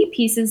 3D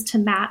pieces to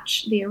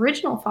match the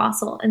original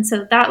fossil. And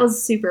so that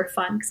was super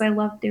fun because I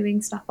love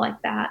doing stuff like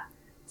that.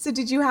 So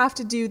did you have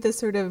to do the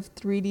sort of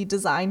 3D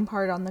design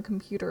part on the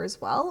computer as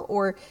well?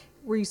 Or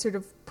were you sort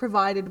of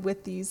provided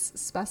with these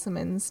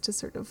specimens to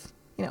sort of,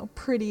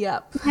 pretty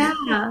up?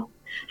 Yeah.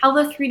 How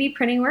the 3D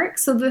printing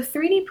works. So the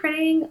 3D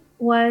printing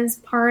was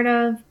part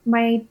of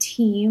my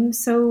team.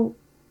 So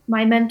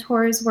my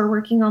mentors were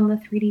working on the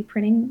 3D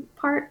printing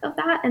part of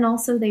that. And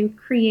also they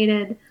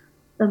created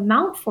the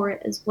mount for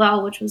it as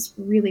well, which was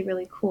really,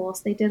 really cool.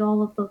 So they did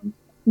all of the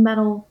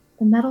metal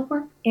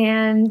work.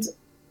 And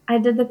I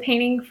did the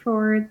painting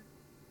for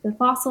the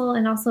fossil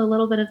and also a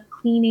little bit of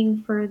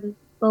cleaning for the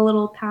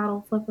little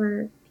paddle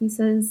flipper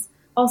pieces.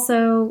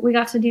 Also, we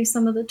got to do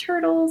some of the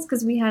turtles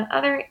because we had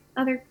other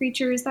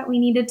creatures that we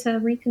needed to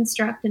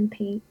reconstruct and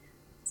paint.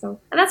 So,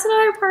 and that's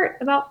another part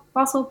about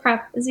fossil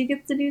prep is you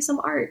get to do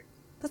some art.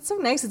 That's so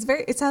nice.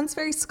 It sounds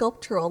very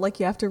sculptural. Like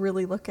you have to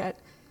really look at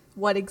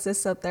what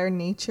exists out there in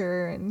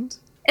nature and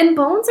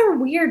bones are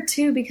weird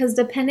too because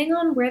depending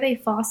on where they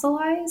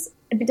fossilize,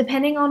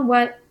 depending on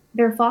what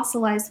they're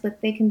fossilized with,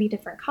 they can be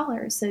different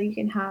colors. So you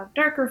can have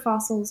darker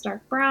fossils,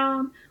 dark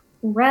brown,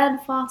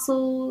 red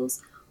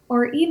fossils,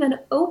 or even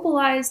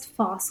opalized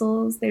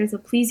fossils. There's a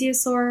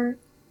plesiosaur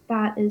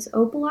that is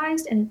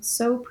opalized and it's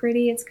so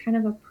pretty. It's kind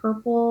of a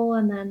purple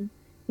and then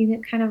you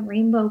get kind of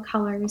rainbow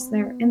colors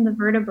there in the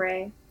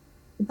vertebrae.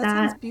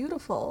 That sounds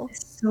beautiful.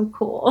 Is so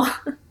cool.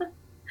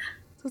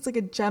 So it's like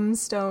a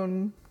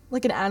gemstone,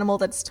 like an animal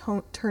that's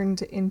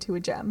turned into a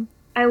gem.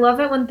 I love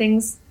it when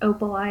things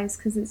opalize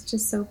because it's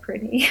just so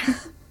pretty.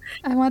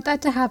 I want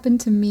that to happen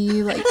to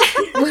me, like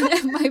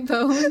my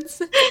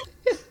bones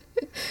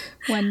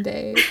one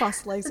day.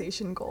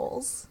 Fossilization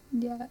goals.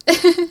 Yeah.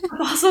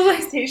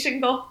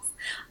 Fossilization goals.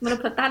 I'm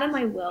gonna put that in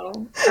my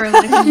will, or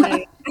like in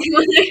my.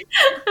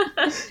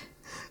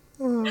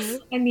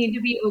 I need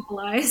to be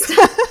opalized.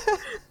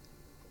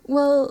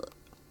 Well,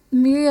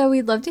 Miria,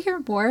 we'd love to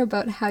hear more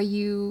about how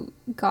you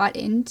got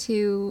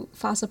into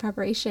fossil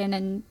preparation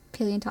and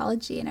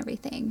paleontology and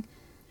everything.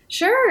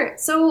 Sure.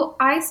 So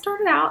I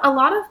started out, a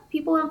lot of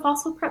people in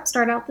fossil prep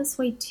start out this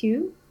way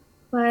too,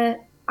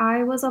 but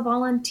I was a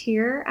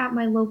volunteer at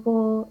my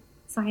local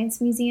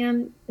science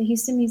museum, the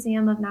Houston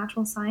Museum of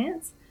Natural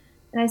Science.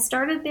 And I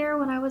started there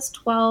when I was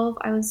 12.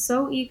 I was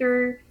so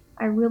eager.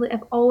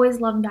 I've always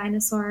loved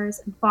dinosaurs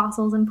and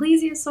fossils and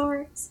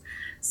plesiosaurs.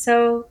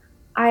 So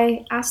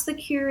I asked the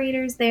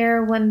curators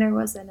there when there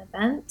was an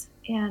event,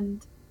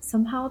 and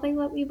somehow they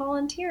let me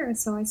volunteer.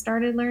 So I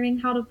started learning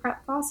how to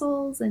prep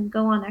fossils and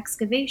go on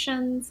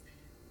excavations.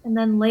 And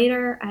then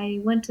later I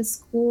went to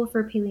school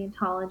for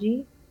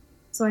paleontology.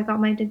 So I got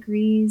my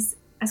degrees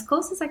as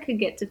close as I could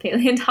get to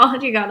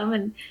paleontology, got them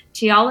in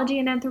geology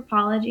and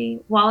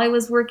anthropology while I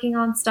was working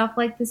on stuff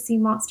like the Sea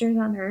Monsters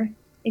on Earth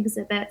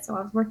exhibit. So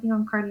I was working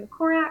on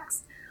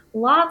Cardiocorax,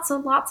 lots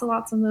and lots and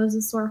lots of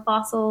mosasaur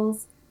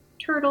fossils,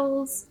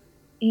 turtles,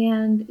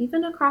 and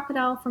even a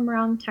crocodile from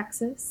around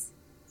Texas.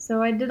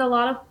 So I did a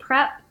lot of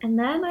prep, and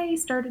then I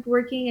started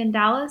working in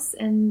Dallas,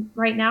 and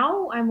right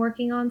now I'm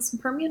working on some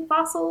Permian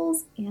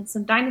fossils and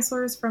some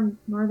dinosaurs from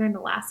northern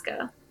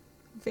Alaska.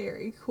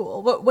 Very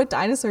cool. What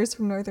dinosaurs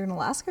from northern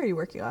Alaska are you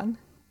working on?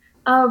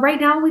 Right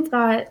now we've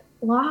got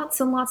lots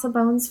and lots of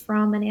bones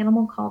from an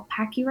animal called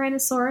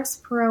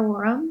Pachyrhinosaurus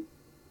paraorum,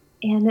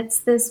 and it's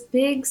this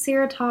big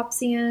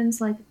ceratopsian,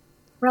 like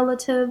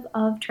relative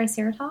of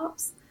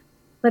Triceratops,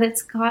 but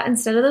it's got,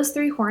 instead of those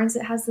three horns,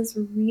 it has this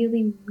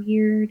really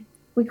weird,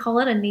 we call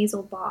it a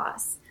nasal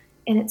boss,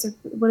 and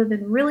would have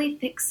been really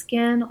thick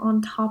skin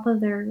on top of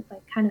their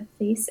like kind of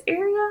face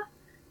area.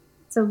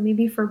 So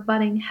maybe for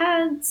butting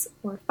heads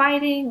or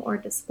fighting or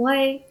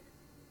display.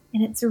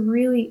 And it's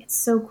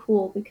so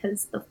cool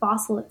because the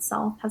fossil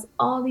itself has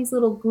all these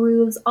little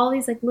grooves, all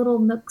these like little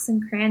nooks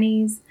and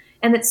crannies.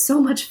 And it's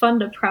so much fun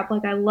to prep.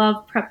 Like I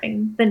love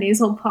prepping the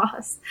nasal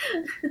boss.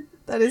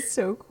 That is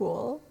so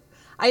cool.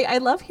 I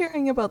love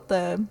hearing about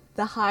the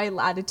high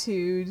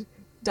latitude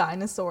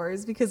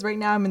dinosaurs because right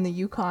now I'm in the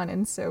Yukon,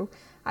 and so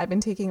I've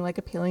been taking like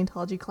a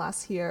paleontology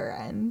class here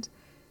and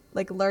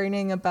like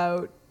learning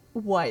about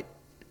what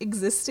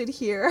existed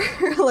here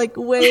like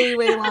way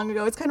long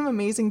ago. It's kind of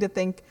amazing to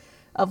think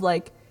of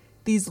like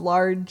these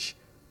large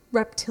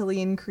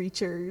reptilian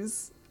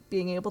creatures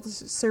being able to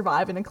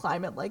survive in a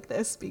climate like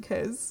this,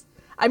 because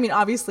I mean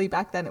obviously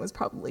back then it was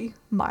probably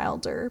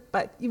milder,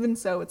 but even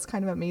so it's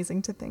kind of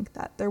amazing to think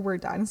that there were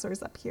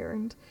dinosaurs up here,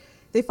 and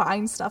they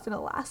find stuff in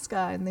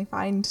Alaska and they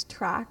find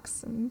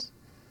tracks. And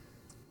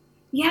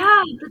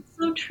Yeah, that's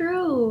so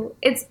true.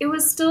 It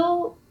was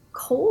still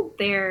cold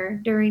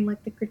there during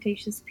like the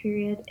Cretaceous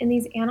period, and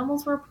these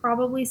animals were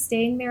probably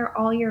staying there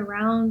all year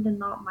round and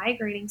not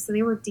migrating, so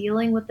they were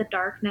dealing with the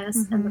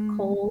darkness and the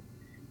cold.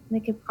 And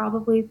they could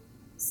probably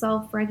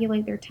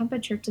self-regulate their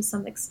temperature to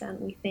some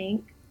extent, we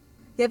think.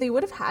 yeah, they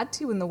would have had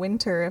to in the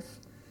winter if,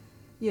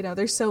 you know,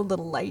 there's so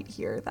little light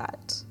here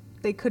that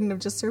they couldn't have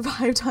just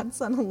survived on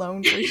sun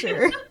alone for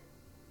sure.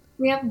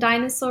 We have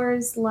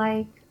dinosaurs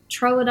like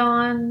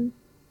Troodon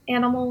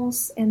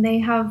animals, and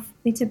they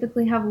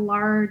typically have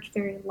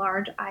very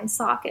large eye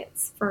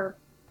sockets for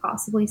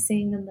possibly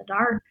seeing in the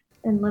dark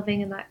and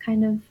living in that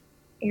kind of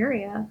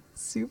area.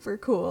 Super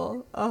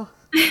cool. Oh,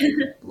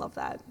 love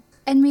that.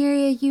 And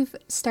Miria, you've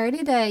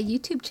started a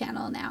YouTube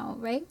channel now,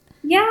 right?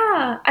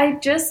 Yeah, I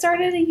just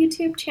started a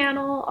YouTube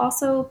channel,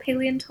 also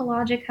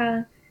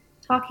Paleontologica,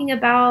 talking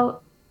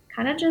about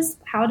kind of just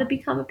how to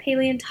become a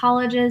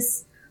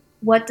paleontologist.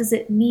 What does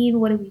it mean?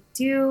 What do we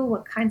do?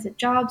 What kinds of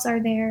jobs are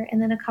there?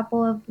 And then a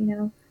couple of,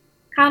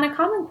 kind of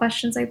common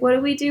questions like what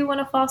do we do when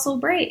a fossil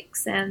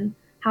breaks? And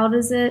how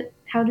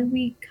do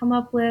we come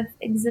up with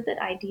exhibit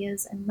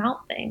ideas and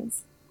mount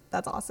things?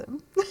 That's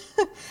awesome.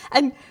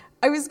 And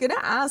I was going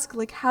to ask,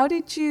 like, how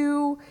did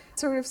you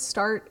sort of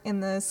start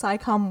in the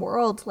SciComm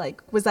world?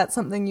 Like, was that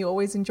something you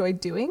always enjoyed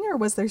doing, or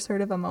was there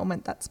sort of a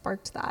moment that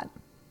sparked that?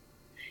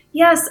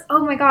 Yes.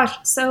 Oh my gosh.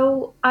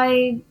 So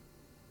I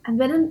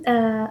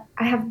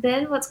have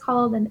been what's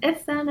called an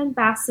If Then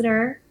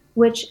ambassador,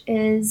 which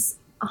is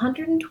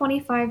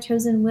 125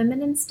 chosen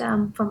women in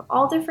STEM from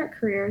all different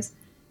careers.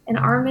 And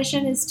our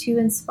mission is to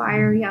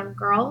inspire young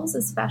girls,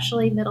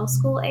 especially middle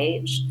school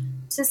age,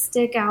 to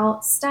stick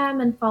out STEM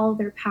and follow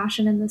their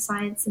passion in the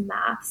science and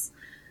maths.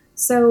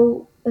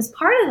 So as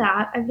part of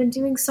that, I've been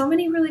doing so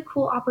many really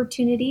cool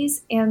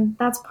opportunities. And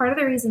that's part of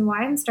the reason why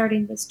I'm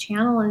starting this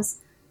channel is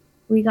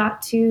we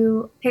got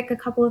to pick a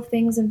couple of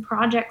things and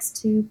projects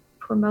to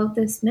promote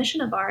this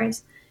mission of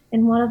ours.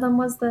 And one of them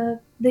was the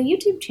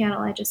YouTube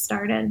channel I just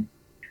started,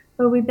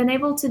 where we've been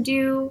able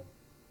to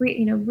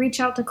reach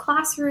out to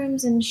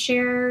classrooms and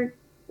share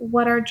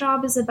what our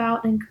job is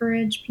about and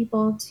encourage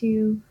people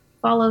to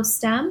follow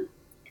STEM.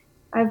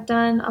 I've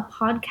done a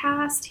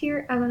podcast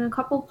here. I've done a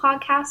couple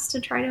podcasts to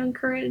try to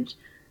encourage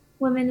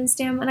women in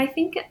STEM, and I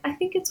think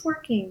it's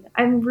working.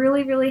 I'm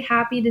really, really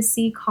happy to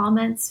see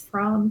comments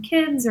from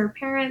kids or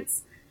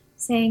parents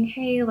saying,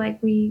 "Hey,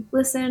 like we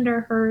listened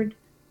or heard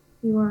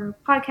your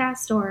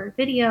podcast or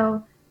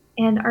video,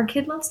 and our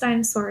kid loves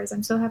dinosaurs."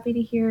 I'm so happy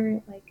to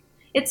hear. Like,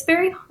 it's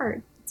very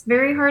hard. It's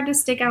very hard to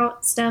stick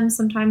out STEM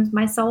sometimes.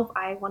 Myself,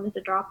 I wanted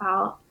to drop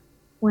out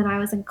when I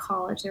was in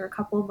college. There were a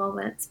couple of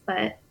moments,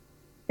 but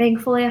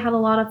thankfully I had a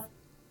lot of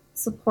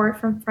support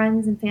from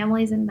friends and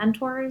families and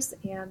mentors,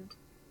 and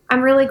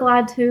I'm really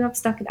glad to have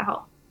stuck it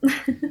out.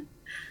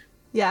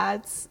 Yeah,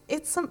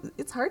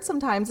 it's hard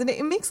sometimes, and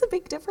it makes a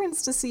big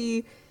difference to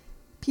see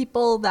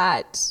people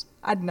that,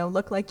 I don't know,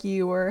 look like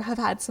you or have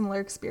had similar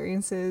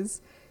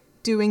experiences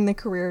doing the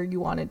career you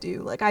want to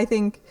do. Like, I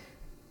think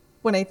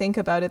when I think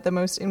about it, the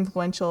most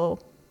influential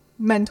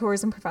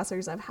mentors and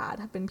professors I've had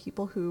have been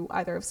people who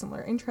either have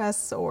similar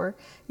interests or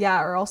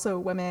are also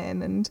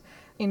women, and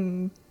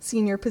in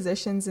senior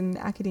positions in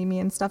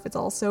academia and stuff, it's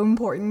all so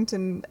important,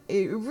 and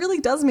it really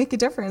does make a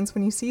difference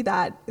when you see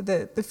that.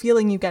 The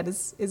feeling you get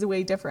is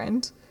way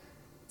different.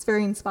 It's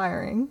very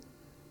inspiring.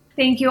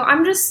 Thank you.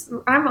 I'm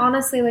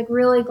honestly like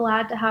really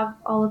glad to have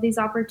all of these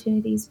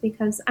opportunities,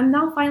 because I'm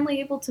now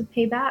finally able to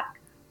pay back.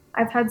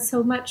 I've had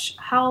so much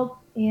help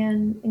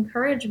and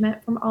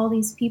encouragement from all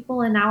these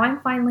people, and now I'm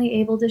finally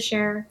able to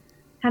share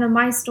kind of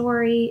my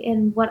story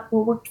and what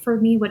worked for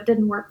me, what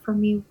didn't work for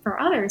me for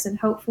others, and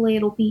hopefully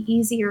it'll be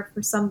easier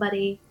for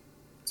somebody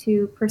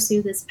to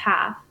pursue this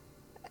path.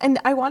 And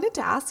I wanted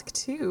to ask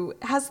too,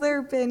 has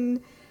there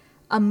been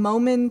a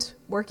moment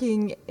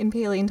working in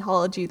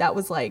paleontology that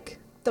was like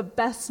the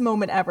best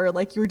moment ever?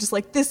 Like you were just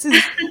like, this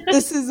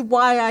is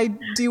why I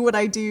do what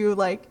I do.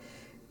 Like,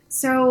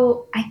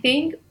 so I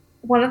think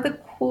one of the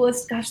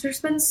coolest,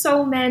 there's been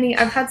so many.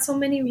 I've had so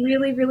many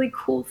really, really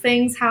cool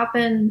things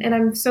happen, and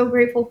I'm so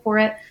grateful for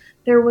it.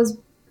 There was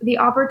the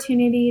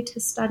opportunity to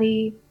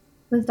study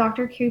with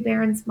Dr. Q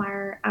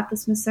Behrensmeyer at the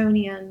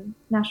Smithsonian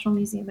National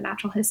Museum of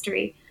Natural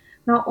History,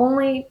 not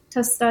only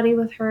to study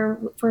with her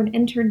for an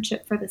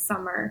internship for the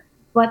summer,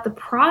 but the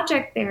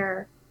project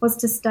there was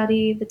to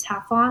study the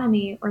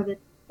taphonomy, or the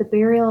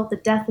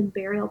death and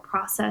burial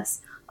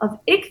process of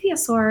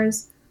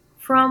ichthyosaurs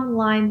from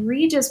Lyme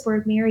Regis,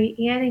 where Mary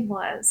Anning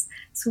was.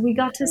 So we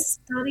got to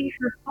study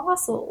her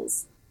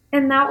fossils.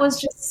 And that was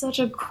just such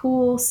a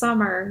cool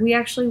summer. We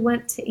actually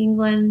went to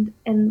England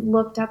and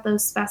looked at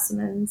those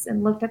specimens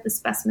and looked at the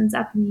specimens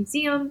at the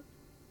museum.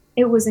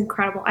 It was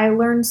incredible. I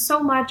learned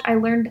so much. I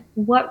learned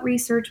what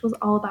research was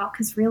all about,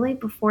 because really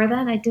before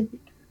then I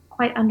didn't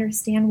quite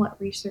understand what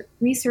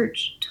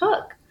research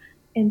took.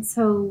 And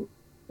so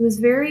it was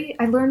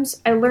I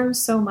learned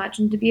so much,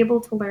 and to be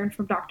able to learn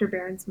from Dr.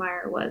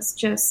 Behrensmeyer was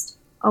just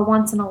a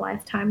once in a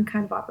lifetime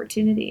kind of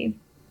opportunity.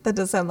 That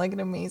does sound like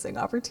an amazing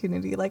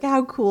opportunity. Like,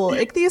 how cool.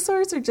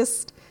 Ichthyosaurs are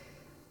just,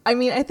 I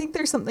mean, I think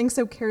there's something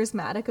so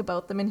charismatic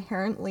about them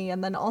inherently,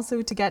 and then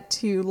also to get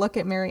to look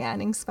at Mary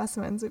Anning's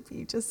specimens would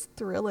be just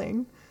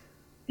thrilling.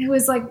 It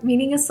was like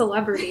meeting a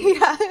celebrity.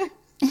 Yeah.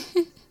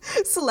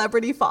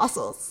 Celebrity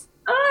fossils.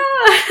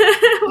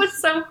 It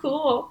was so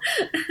cool.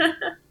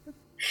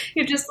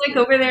 You're just like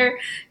over there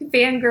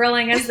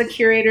fangirling as the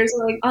curators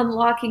are like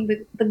unlocking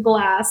the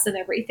glass and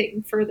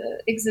everything for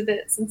the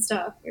exhibits and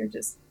stuff.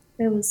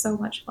 It was so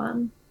much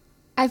fun.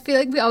 I feel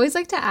like we always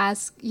like to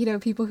ask,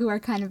 people who are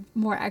kind of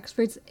more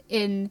experts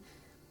in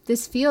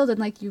this field, and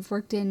like you've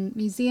worked in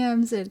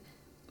museums, and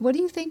what do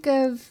you think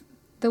of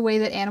the way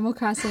that Animal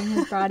Crossing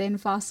has brought in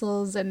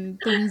fossils and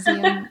the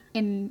museum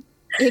in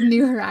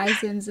New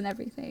Horizons and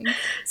everything?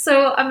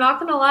 So I'm not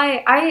gonna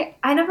lie,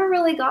 I never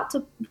really got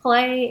to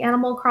play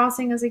Animal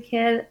Crossing as a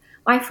kid.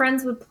 My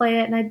friends would play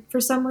it, and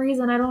for some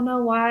reason, I don't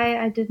know why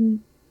I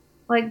didn't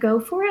like go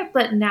for it,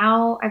 but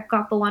now I've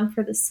got the one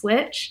for the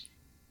Switch.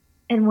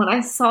 And when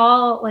I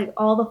saw like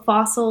all the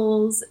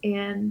fossils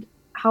and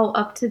how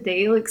up to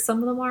date like some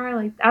of them are,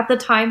 like at the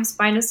time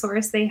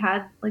Spinosaurus, they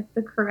had like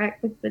the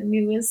correct, like the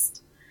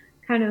newest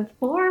kind of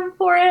form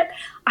for it.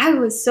 I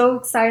was so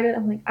excited.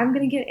 I'm like, I'm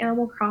gonna get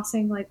Animal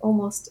Crossing like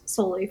almost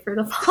solely for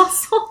the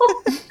fossil.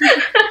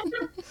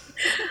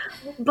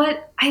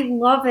 But I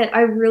love it.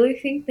 I really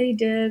think they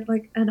did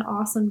like an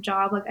awesome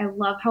job. Like, I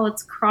love how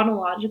it's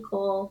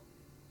chronological,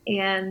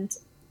 and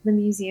the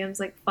museum's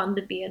like fun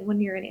to be in when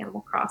you're in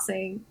Animal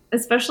Crossing,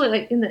 especially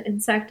like in the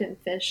insect and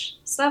fish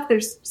stuff.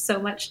 There's so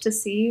much to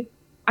see.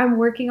 I'm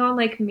working on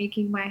like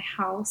making my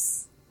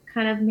house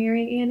kind of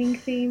Mary Anning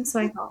theme, so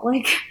I got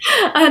like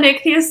an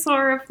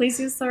ichthyosaur, a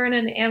plesiosaur, and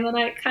an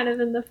ammonite kind of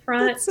in the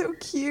front. That's so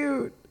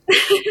cute.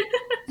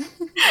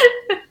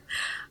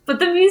 But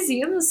the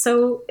museum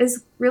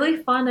is really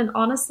fun, and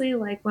honestly,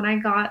 like when I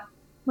got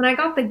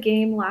the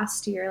game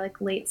last year, like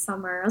late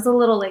summer, I was a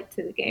little late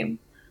to the game.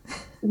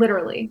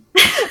 Literally.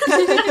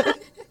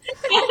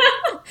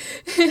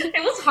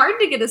 It was hard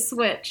to get a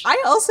Switch.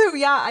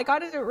 I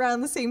got it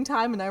around the same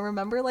time, and I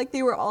remember like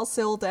they were all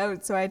sold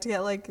out, so I had to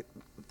get like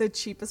the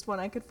cheapest one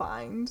I could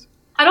find.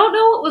 I don't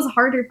know what was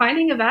harder,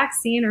 finding a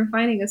vaccine or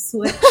finding a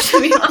switch,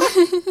 to be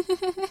honest.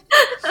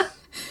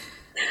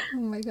 Oh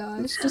my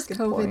gosh, just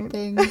COVID point.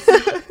 things.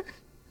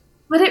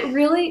 But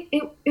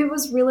it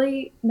was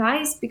really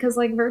nice because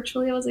like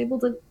virtually I was able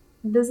to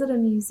visit a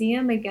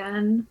museum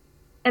again.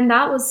 And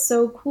that was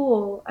so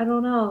cool. I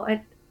don't know.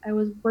 I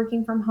was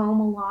working from home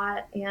a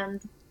lot,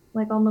 and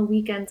like on the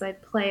weekends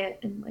I'd play it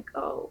and like,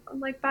 oh, I'm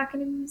like back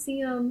in a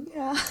museum.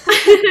 Yeah.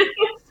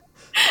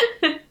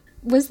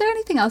 Was there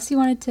anything else you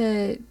wanted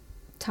to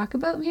talk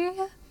about,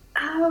 Miria?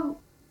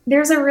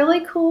 There's a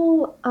really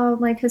cool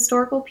like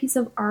historical piece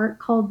of art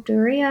called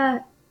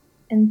Duria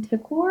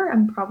Antiquor.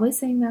 I'm probably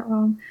saying that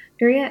wrong.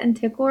 Duria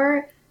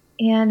Antiquor,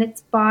 and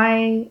it's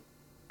by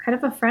kind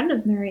of a friend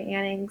of Mary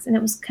Anning's, and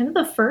it was kind of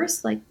the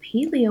first like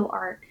paleo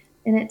art,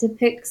 and it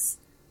depicts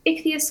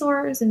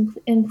ichthyosaurs and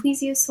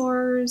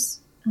plesiosaurs,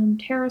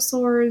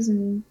 pterosaurs,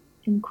 and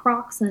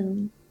crocs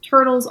and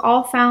turtles,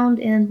 all found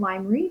in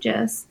Lyme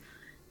Regis.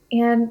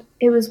 And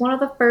it was one of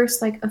the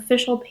first like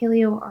official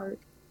paleo art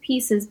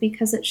pieces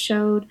because it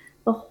showed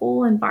the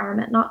whole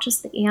environment, not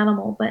just the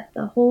animal, but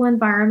the whole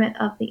environment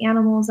of the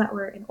animals that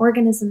were and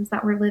organisms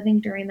that were living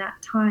during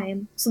that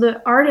time. So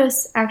the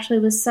artist actually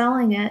was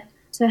selling it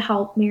to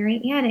help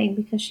Mary Anning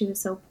because she was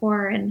so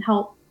poor and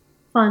help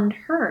fund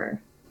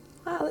her.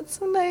 Wow, that's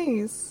so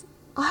nice.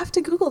 I'll have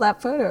to Google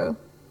that photo.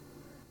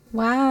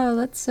 Wow,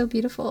 that's so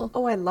beautiful.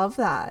 Oh, I love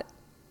that.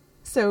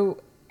 So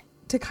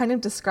to kind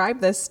of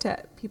describe this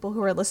to people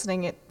who are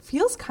listening, it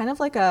feels kind of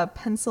like a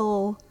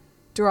pencil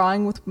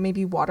drawing with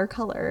maybe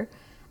watercolor.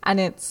 And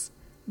it's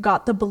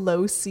got the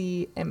below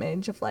sea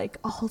image of like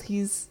all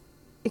these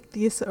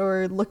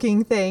ichthyosaur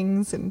looking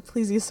things and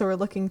plesiosaur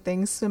looking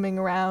things swimming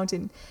around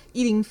and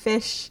eating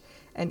fish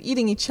and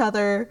eating each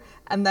other.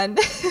 And then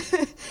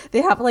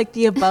they have like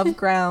the above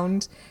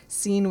ground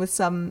scene with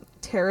some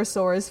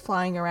pterosaurs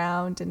flying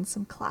around and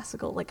some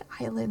classical like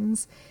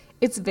islands.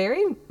 It's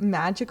very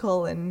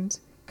magical and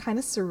kind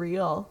of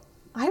surreal.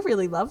 I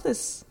really love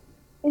this.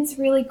 It's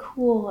really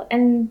cool.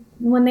 And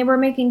when they were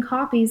making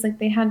copies, like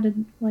they had to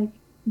like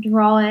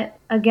draw it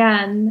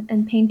again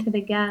and paint it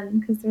again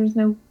because there's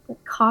no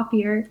like,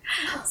 copier.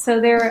 So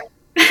there,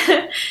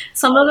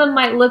 some of them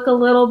might look a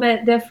little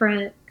bit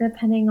different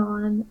depending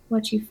on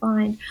what you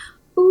find.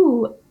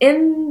 Ooh,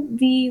 in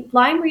the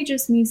Lyme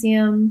Regis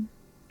Museum,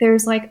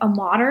 there's like a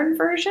modern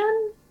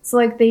version. So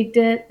like they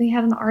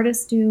had an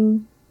artist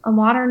do a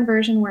modern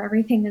version where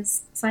everything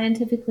is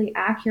scientifically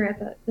accurate,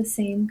 but the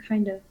same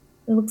kind of,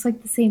 it looks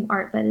like the same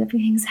art, but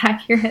everything's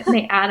accurate. And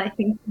they add, I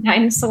think, the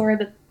dinosaur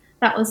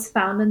that was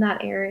found in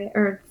that area,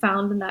 or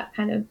found in that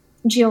kind of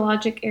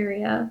geologic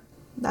area.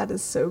 That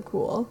is so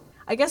cool.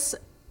 I guess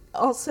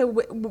also,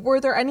 were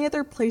there any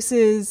other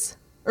places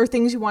or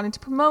things you wanted to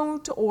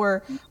promote?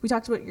 Or we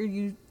talked about your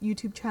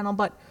YouTube channel,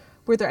 but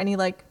were there any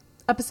like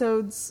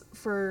episodes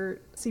for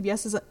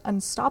CBS's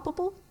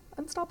Unstoppable?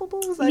 Is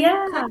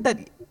that correct?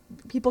 That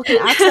people can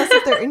access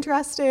if they're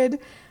interested?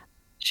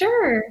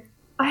 Sure.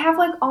 I have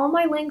like all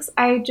my links.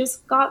 I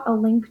just got a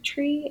link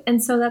tree,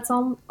 and so that's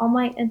on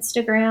my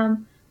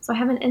Instagram. So I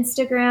have an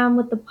Instagram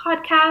with the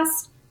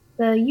podcast,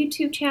 the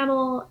YouTube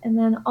channel, and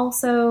then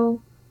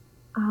also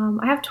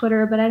I have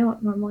Twitter, but I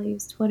don't normally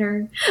use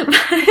Twitter.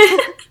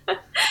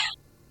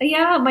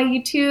 Yeah, my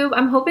YouTube.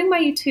 I'm hoping my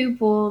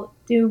YouTube will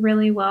do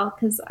really well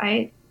because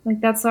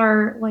that's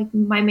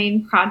my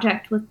main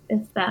project with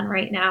If Then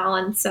right now,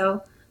 and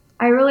so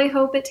I really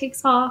hope it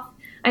takes off.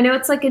 I know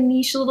it's like a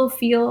niche little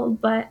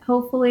field, but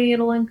hopefully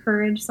it'll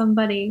encourage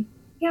somebody.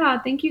 Yeah,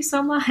 thank you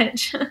so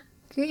much.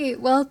 Great.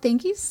 Well,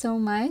 thank you so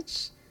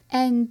much.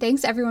 And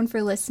thanks everyone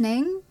for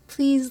listening.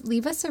 Please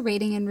leave us a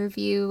rating and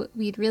review.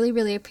 We'd really,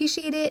 really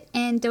appreciate it.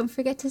 And don't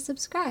forget to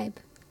subscribe.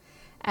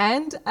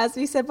 And as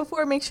we said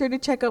before, make sure to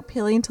check out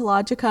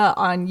Paleontologica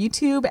on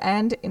YouTube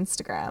and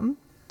Instagram.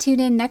 Tune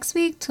in next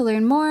week to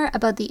learn more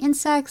about the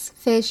insects,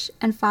 fish,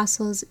 and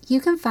fossils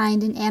you can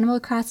find in Animal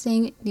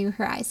Crossing New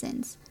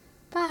Horizons.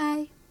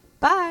 Bye.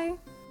 Bye.